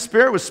you, his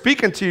spirit was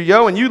speaking to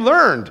you, and you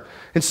learned.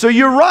 And so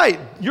you're right.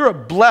 You're a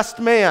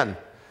blessed man.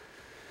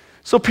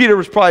 So Peter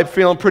was probably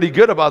feeling pretty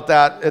good about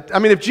that. I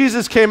mean, if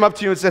Jesus came up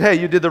to you and said, hey,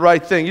 you did the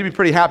right thing, you'd be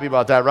pretty happy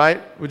about that,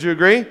 right? Would you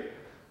agree?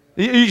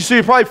 So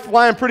you're probably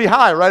flying pretty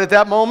high, right, at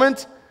that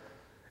moment?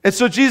 And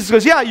so Jesus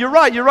goes, yeah, you're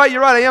right.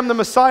 I am the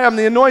Messiah. I'm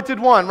the anointed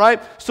one,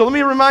 right? So let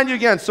me remind you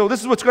again. So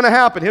this is what's going to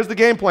happen. Here's the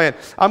game plan.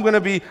 I'm going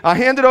to be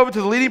handed over to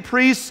the leading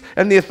priests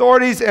and the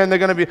authorities, and they're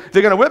going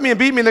to whip me and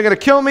beat me, and they're going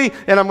to kill me,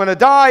 and I'm going to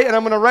die, and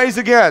I'm going to rise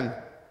again.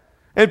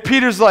 And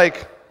Peter's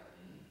like,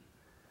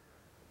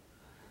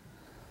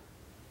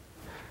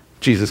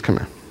 Jesus, come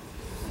here.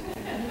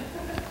 Do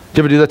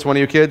you ever do that to one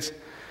of your kids?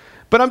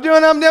 But come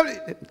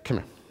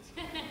here.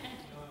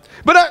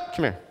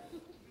 Come here.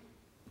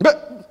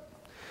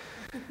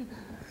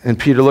 And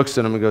Peter looks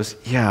at him and goes,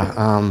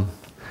 yeah,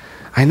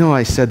 I know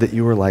I said that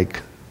you were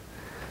like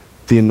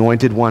the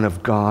anointed one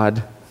of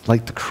God,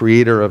 like the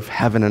creator of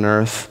heaven and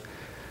earth,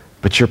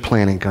 but your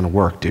plan ain't going to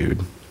work,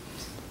 dude.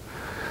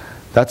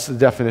 That's the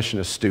definition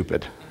of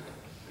stupid.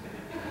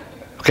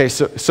 Okay,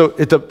 so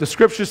the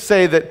scriptures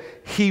say that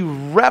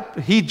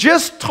he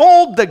just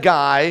told the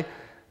guy,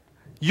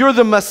 you're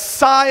the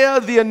Messiah,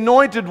 the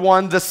anointed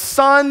one, the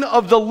Son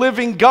of the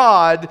living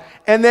God,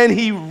 and then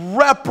he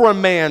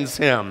reprimands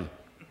him.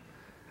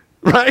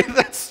 Right?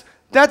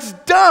 That's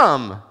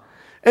dumb.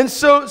 And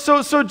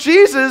so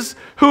Jesus,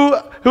 who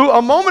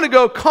a moment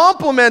ago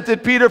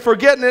complimented Peter for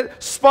getting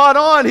it spot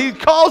on, he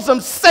calls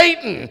him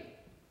Satan.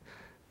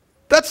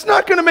 That's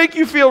not going to make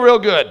you feel real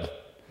good.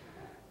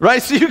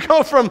 Right? So you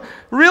go from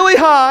really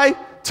high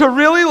to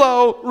really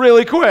low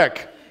really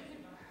quick.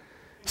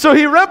 So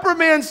he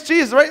reprimands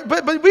Jesus, right?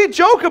 But we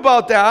joke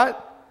about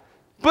that.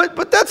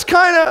 But that's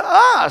kind of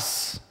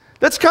us.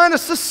 That's kind of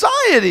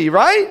society,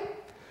 right?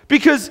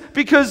 Because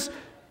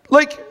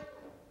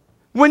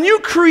when you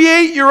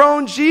create your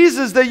own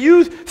Jesus, that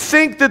you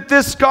think that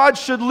this God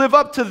should live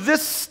up to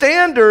this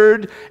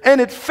standard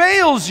and it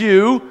fails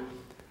you,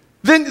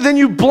 then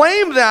you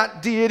blame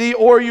that deity,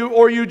 or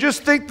you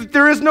just think that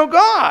there is no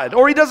God,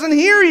 or he doesn't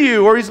hear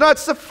you, or he's not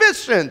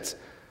sufficient.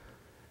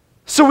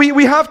 So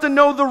we have to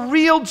know the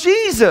real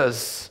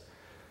Jesus.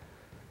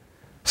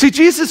 See,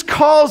 Jesus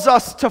calls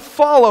us to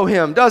follow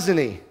him, doesn't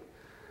he?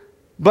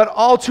 But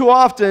all too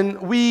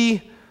often,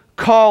 we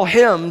call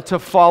him to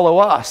follow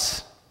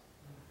us.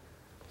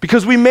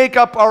 Because we make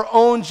up our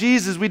own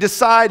Jesus. We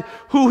decide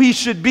who he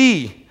should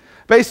be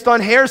based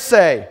on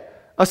hearsay,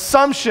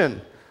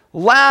 assumption,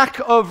 lack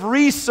of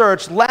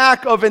research,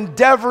 lack of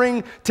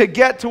endeavoring to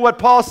get to what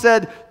Paul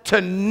said, to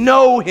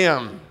know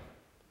him.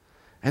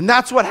 And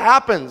that's what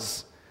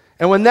happens.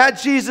 And when that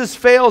Jesus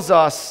fails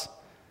us,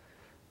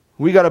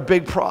 we got a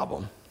big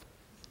problem.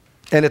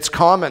 And it's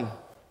common.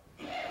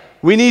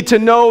 We need to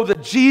know the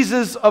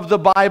Jesus of the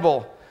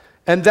Bible.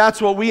 And that's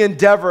what we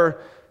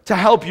endeavor to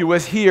help you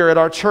with here at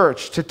our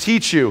church, to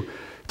teach you,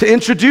 to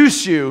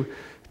introduce you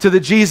to the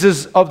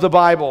Jesus of the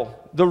Bible,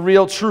 the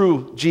real,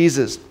 true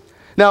Jesus.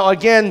 Now,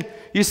 again,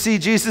 you see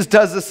Jesus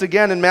does this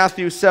again in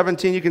Matthew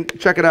 17. You can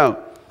check it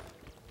out.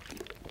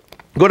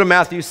 Go to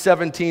Matthew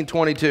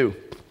 17:22.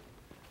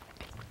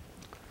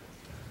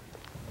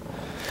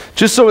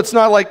 Just so it's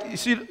not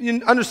like,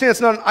 you understand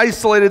it's not an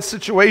isolated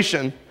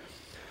situation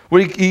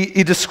where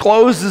he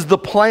discloses the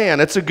plan.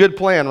 It's a good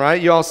plan,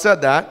 right? You all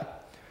said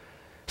that.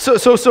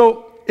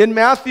 So in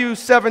Matthew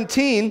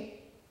 17,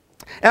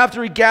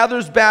 after he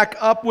gathers back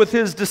up with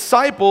his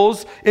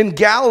disciples in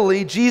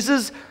Galilee,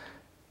 Jesus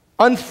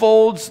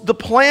unfolds the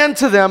plan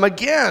to them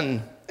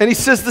again. And he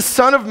says, the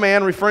Son of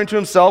Man, referring to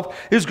himself,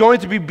 is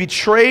going to be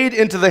betrayed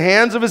into the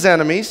hands of his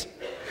enemies.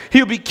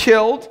 He'll be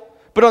killed,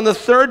 but on the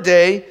third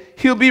day,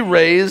 he'll be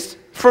raised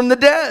from the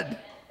dead.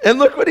 And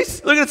look what it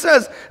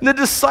says. And the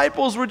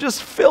disciples were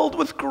just filled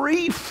with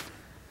grief.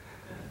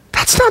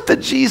 That's not the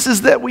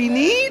Jesus that we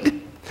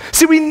need.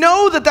 See, we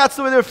know that that's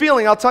the way they're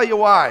feeling. I'll tell you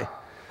why.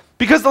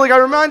 Because like I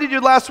reminded you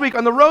last week,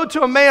 on the road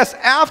to Emmaus,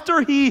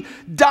 after he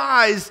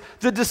dies,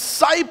 the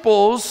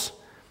disciples,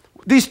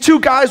 these two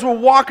guys were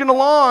walking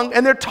along,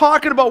 and they're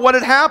talking about what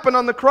had happened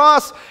on the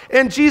cross,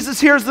 and Jesus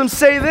hears them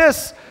say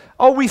this,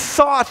 oh, we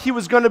thought he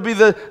was going to be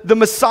the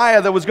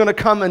Messiah that was going to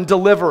come and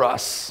deliver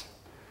us.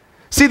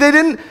 See,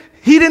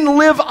 he didn't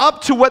live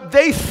up to what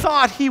they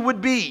thought he would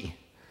be.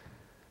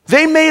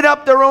 They made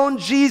up their own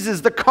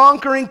Jesus, the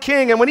conquering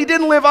king, and when he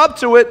didn't live up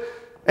to it,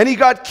 and he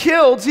got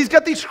killed, he's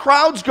got these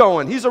crowds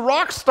going. He's a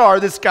rock star,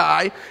 this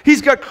guy.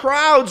 He's got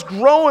crowds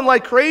growing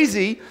like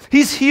crazy.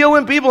 He's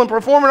healing people and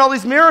performing all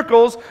these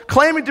miracles,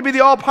 claiming to be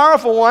the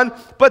all-powerful one,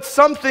 but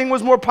something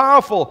was more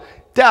powerful,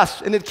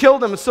 death, and it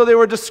killed him. And so they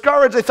were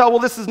discouraged. They thought, well,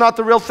 this is not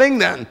the real thing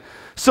then.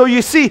 So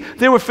you see,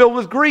 they were filled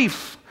with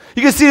grief.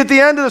 You can see at the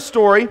end of the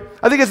story,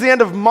 I think it's the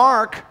end of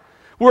Mark,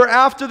 where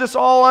after this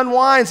all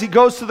unwinds, he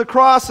goes to the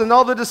cross, and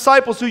all the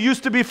disciples who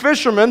used to be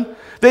fishermen,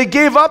 they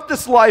gave up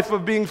this life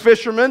of being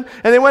fishermen,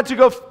 and they went to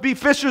go be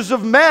fishers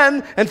of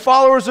men and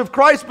followers of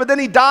Christ, but then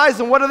he dies,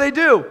 and what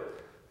do?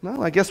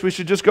 Well, I guess we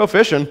should just go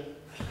fishing.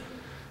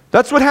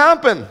 That's what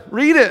happened.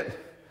 Read it.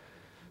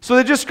 So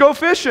they just go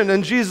fishing,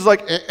 and Jesus is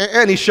like,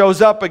 and he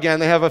shows up again.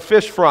 They have a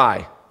fish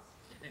fry.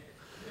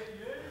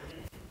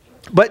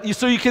 But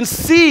so you can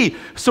see,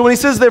 so when he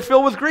says they're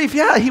filled with grief,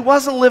 yeah, he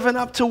wasn't living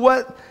up to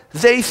what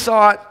they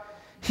thought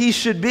he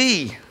should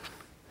be.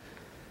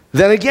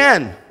 Then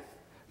again,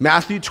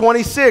 Matthew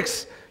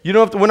 26. You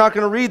don't have to, we're not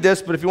going to read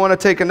this, but if you want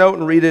to take a note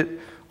and read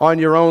it on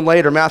your own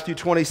later, Matthew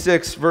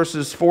 26,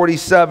 verses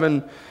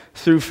 47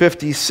 through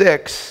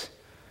 56.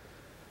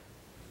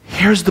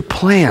 Here's the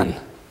plan.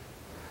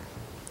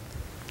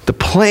 The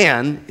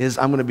plan is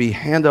I'm going to be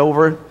handed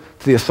over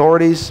to the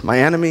authorities, my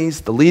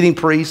enemies, the leading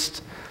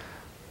priests.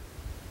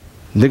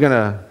 They're going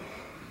to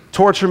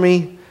torture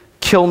me,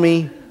 kill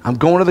me. I'm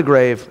going to the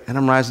grave, and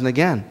I'm rising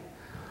again.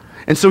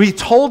 And so he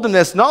told them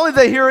this. Not only did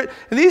they hear it,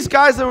 and these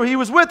guys that he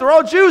was with, they're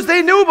all Jews.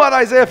 They knew about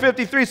Isaiah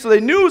 53, so they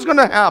knew it was going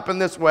to happen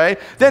this way.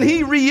 Then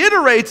he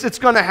reiterates it's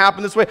going to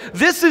happen this way.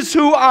 This is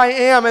who I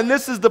am, and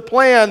this is the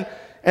plan.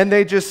 And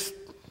they just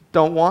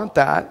don't want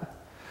that.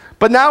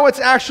 But now it's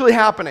actually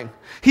happening.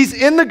 He's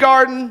in the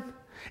garden,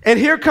 and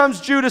here comes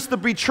Judas the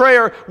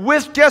betrayer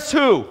with, guess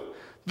who?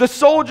 The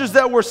soldiers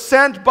that were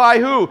sent by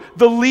who?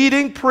 The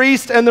leading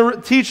priest and the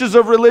teachers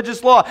of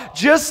religious law.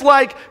 Just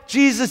like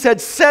Jesus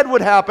had said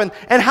would happen.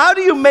 And how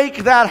do you make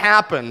that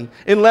happen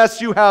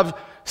unless you have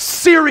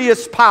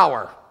serious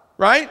power,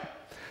 right?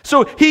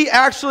 So he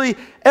actually,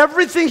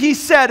 everything he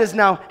said is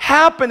now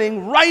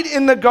happening right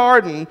in the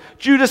garden.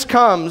 Judas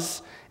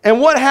comes. And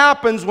what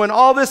happens when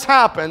all this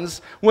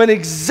happens? When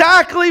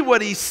exactly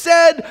what he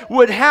said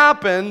would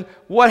happen,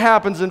 what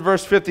happens in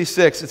verse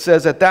 56? It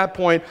says, at that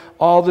point,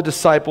 all the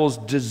disciples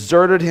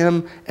deserted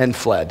him and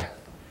fled.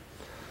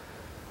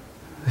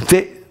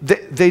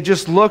 They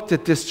just looked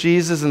at this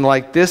Jesus and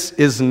like, this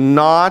is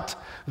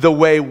not the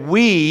way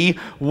we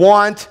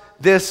want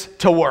this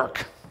to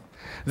work.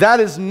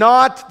 That is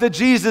not the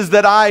Jesus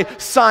that I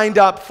signed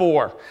up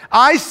for.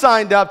 I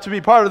signed up to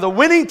be part of the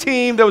winning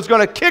team that was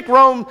going to kick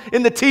Rome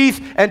in the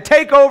teeth and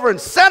take over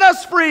and set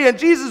us free, and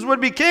Jesus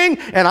would be king,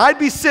 and I'd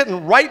be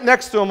sitting right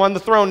next to him on the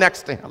throne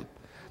next to him.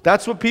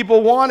 That's what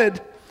people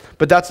wanted,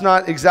 but that's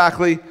not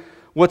exactly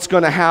what's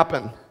going to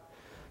happen.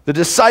 The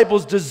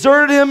disciples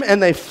deserted him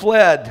and they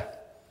fled.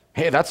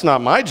 Hey, that's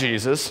not my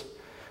Jesus.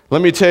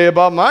 Let me tell you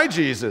about my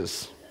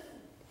Jesus.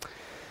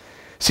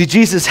 See,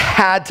 Jesus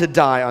had to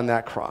die on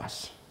that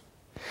cross.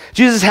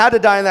 Jesus had to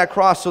die on that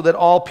cross so that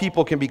all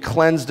people can be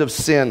cleansed of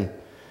sin.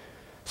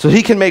 So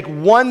he can make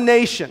one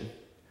nation,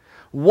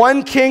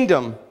 one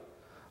kingdom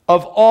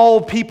of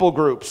all people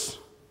groups,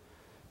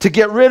 to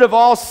get rid of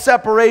all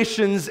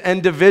separations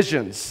and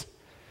divisions,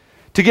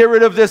 to get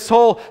rid of this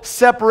whole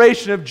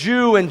separation of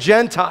Jew and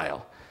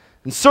Gentile,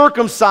 and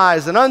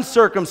circumcised and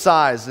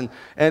uncircumcised,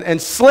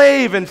 and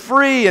slave and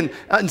free, and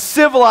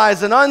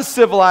civilized and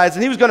uncivilized.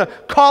 And he was going to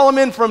call them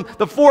in from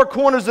the four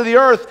corners of the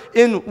earth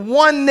in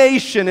one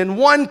nation, in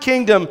one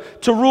kingdom,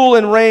 to rule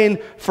and reign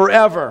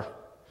forever.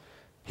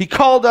 He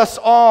called us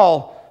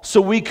all so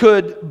we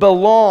could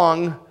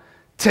belong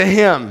to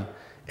him.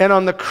 And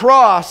on the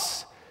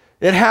cross,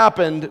 it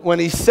happened when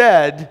he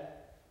said,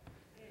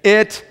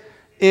 "It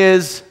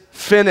is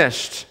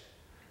finished."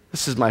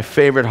 This is my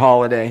favorite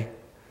holiday.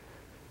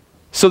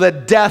 So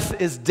that death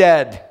is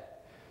dead.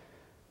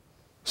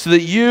 So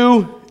that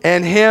you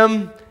and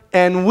him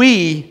and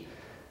we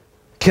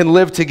can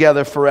live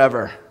together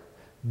forever.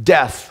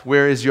 Death,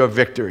 where is your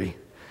victory?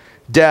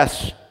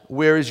 Death,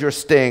 where is your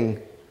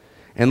sting?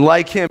 And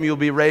like him, you'll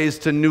be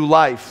raised to new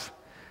life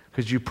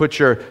because you put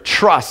your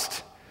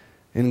trust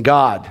in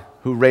God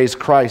who raised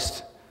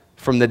Christ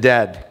from the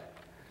dead.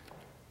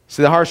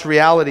 See, the harsh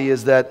reality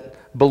is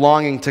that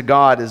belonging to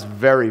God is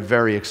very,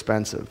 very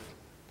expensive.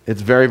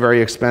 It's very,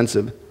 very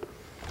expensive.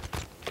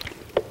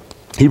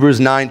 Hebrews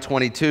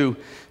 9:22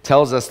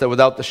 tells us that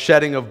without the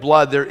shedding of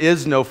blood, there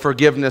is no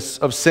forgiveness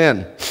of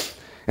sin.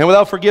 And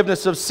without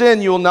forgiveness of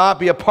sin, you will not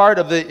be a part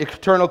of the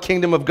eternal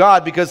kingdom of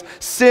God, because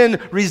sin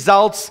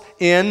results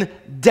in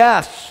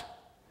death.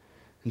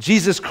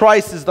 Jesus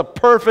Christ is the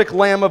perfect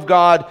Lamb of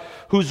God,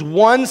 whose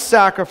one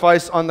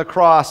sacrifice on the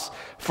cross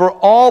for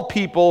all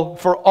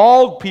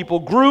people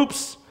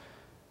groups,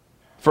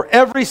 for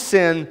every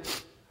sin,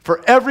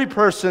 for every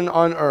person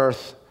on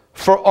earth,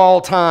 for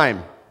all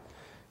time.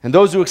 And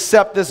those who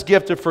accept this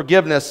gift of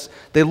forgiveness,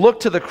 they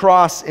look to the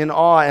cross in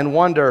awe and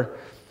wonder,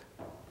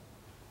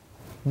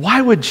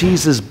 why would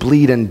Jesus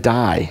bleed and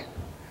die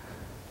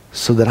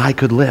so that I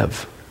could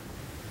live?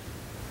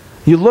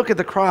 You look at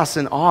the cross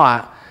in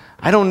awe.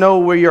 I don't know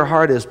where your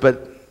heart is,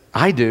 but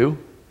I do.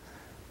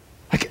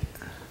 Like,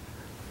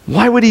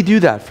 why would he do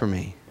that for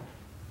me?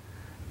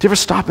 Do you ever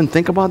stop and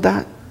think about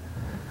that?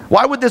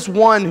 Why would this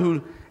one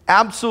who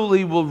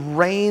absolutely will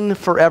reign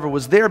forever,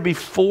 was there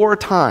before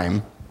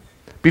time,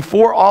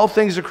 before all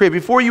things are created,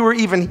 before you were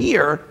even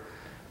here,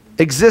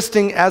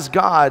 existing as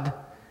God,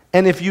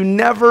 and if you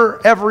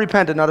never ever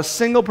repented, not a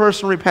single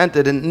person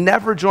repented and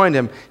never joined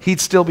him, he'd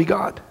still be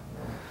God.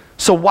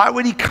 So why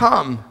would he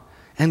come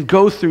and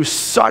go through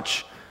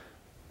such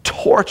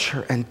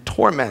torture and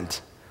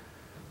torment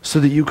so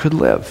that you could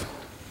live?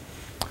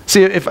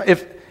 See,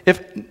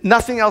 if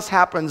nothing else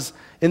happens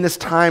in this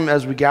time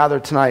as we gather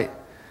tonight,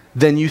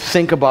 then you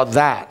think about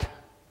that,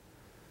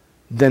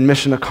 then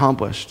mission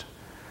accomplished.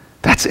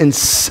 That's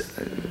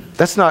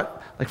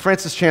not, like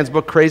Francis Chan's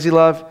book, Crazy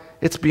Love,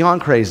 it's beyond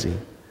crazy.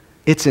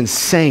 It's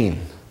insane.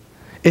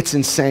 It's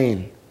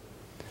insane.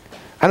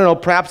 I don't know,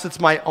 perhaps it's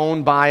my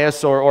own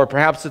bias, or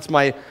perhaps it's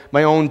my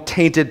own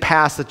tainted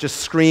past that just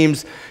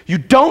screams, you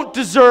don't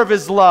deserve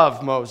his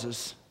love,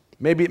 Moses.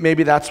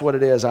 Maybe that's what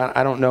it is.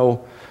 I don't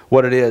know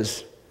what it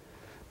is.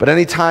 But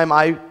anytime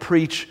I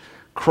preach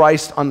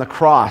Christ on the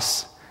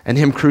cross and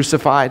him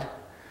crucified,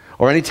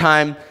 or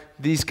anytime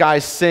these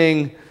guys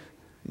sing,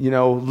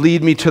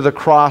 lead me to the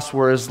cross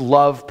where his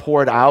love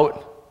poured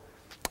out,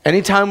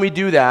 anytime we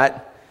do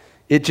that,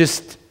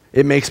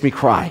 it makes me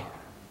cry.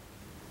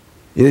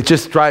 It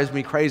just drives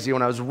me crazy.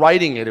 When I was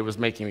writing it, it was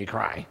making me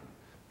cry.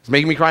 It's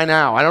making me cry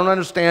now. I don't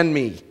understand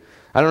me.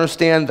 I don't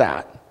understand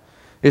that.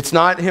 It's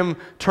not him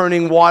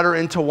turning water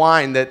into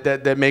wine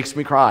that makes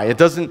me cry.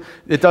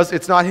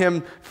 It's not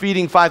him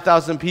feeding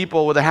 5,000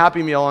 people with a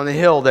Happy Meal on the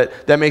hill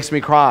that makes me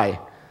cry.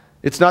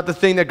 It's not the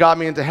thing that got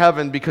me into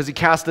heaven because he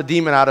cast a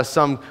demon out of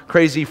some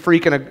crazy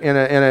freak in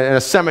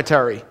a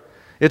cemetery.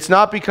 It's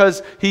not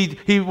because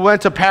he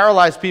went to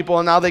paralyze people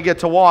and now they get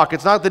to walk.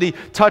 It's not that he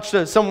touched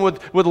someone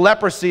with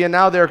leprosy and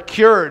now they're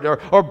cured,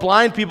 or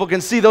blind people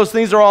can see. Those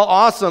things are all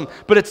awesome,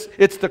 but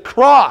it's the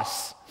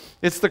cross.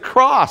 It's the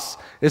cross.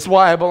 It's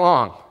why I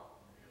belong.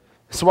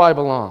 It's why I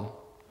belong.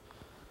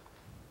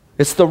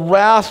 It's the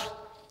wrath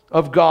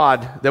of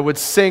God that would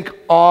sink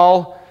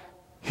all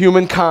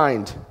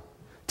humankind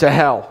to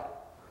hell,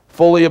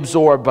 fully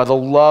absorbed by the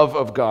love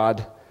of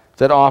God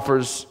that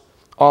offers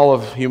all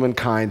of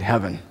humankind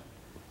heaven.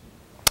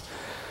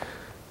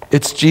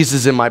 It's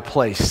Jesus in my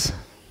place.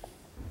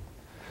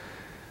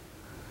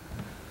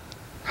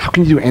 How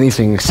can you do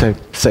anything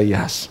except say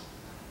yes?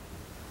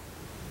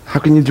 How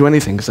can you do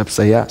anything except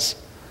say yes?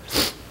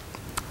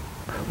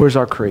 Where's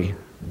our Cree?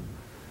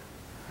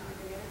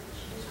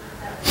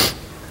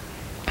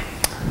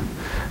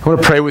 I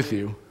want to pray with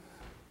you.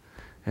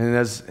 And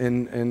as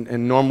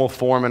in normal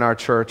form in our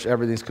church,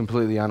 everything's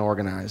completely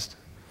unorganized.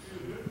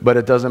 But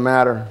it doesn't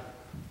matter,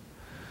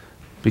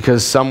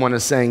 because someone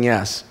is saying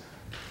yes.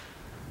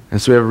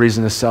 And so we have a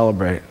reason to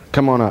celebrate.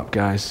 Come on up,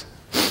 guys.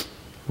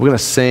 We're going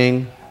to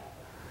sing.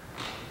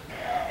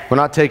 We're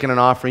not taking an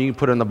offering. You can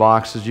put it in the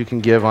boxes. You can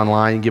give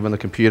online. You can give on the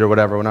computer,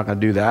 whatever. We're not going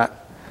to do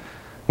that.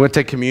 We're going to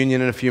take communion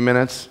in a few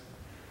minutes.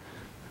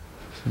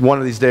 One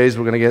of these days,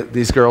 we're going to get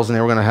these girls in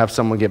here. We're going to have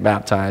someone get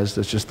baptized.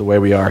 That's just the way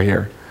we are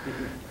here.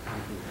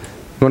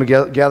 We want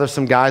to gather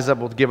some guys up.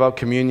 We'll give out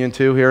communion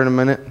too here in a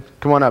minute.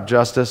 Come on up,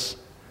 Justice.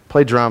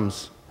 Play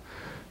drums.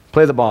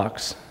 Play the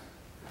box.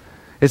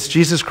 It's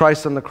Jesus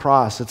Christ on the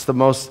cross. It's the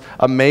most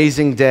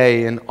amazing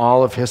day in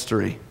all of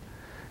history.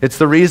 It's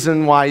the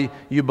reason why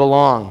you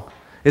belong.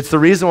 It's the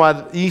reason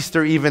why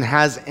Easter even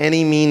has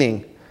any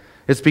meaning.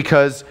 It's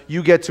because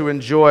you get to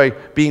enjoy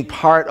being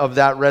part of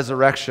that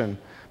resurrection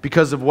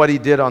because of what he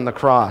did on the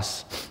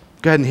cross.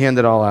 Go ahead and hand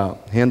it all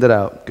out. Hand it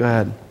out. Go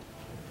ahead.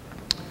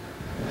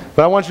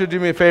 But I want you to do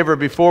me a favor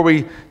before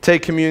we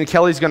take communion.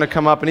 Kelly's going to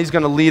come up and he's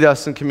going to lead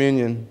us in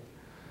communion,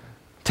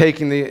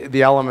 taking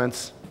the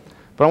elements.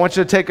 But I want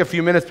you to take a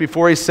few minutes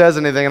before he says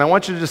anything, and I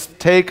want you to just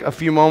take a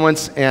few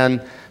moments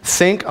and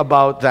think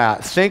about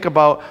that. Think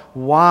about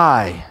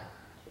why.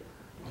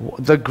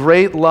 The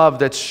great love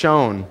that's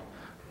shown.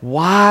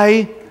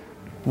 Why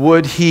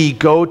would he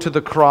go to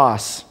the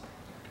cross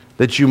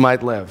that you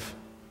might live?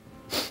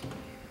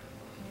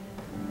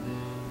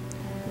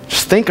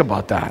 Just think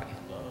about that.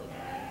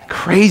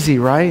 Crazy,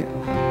 right?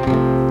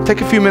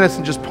 Take a few minutes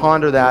and just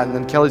ponder that, and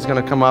then Kelly's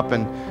going to come up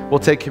and we'll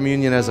take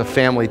communion as a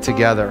family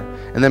together.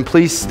 And then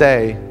please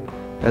stay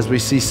as we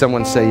see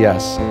someone say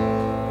yes.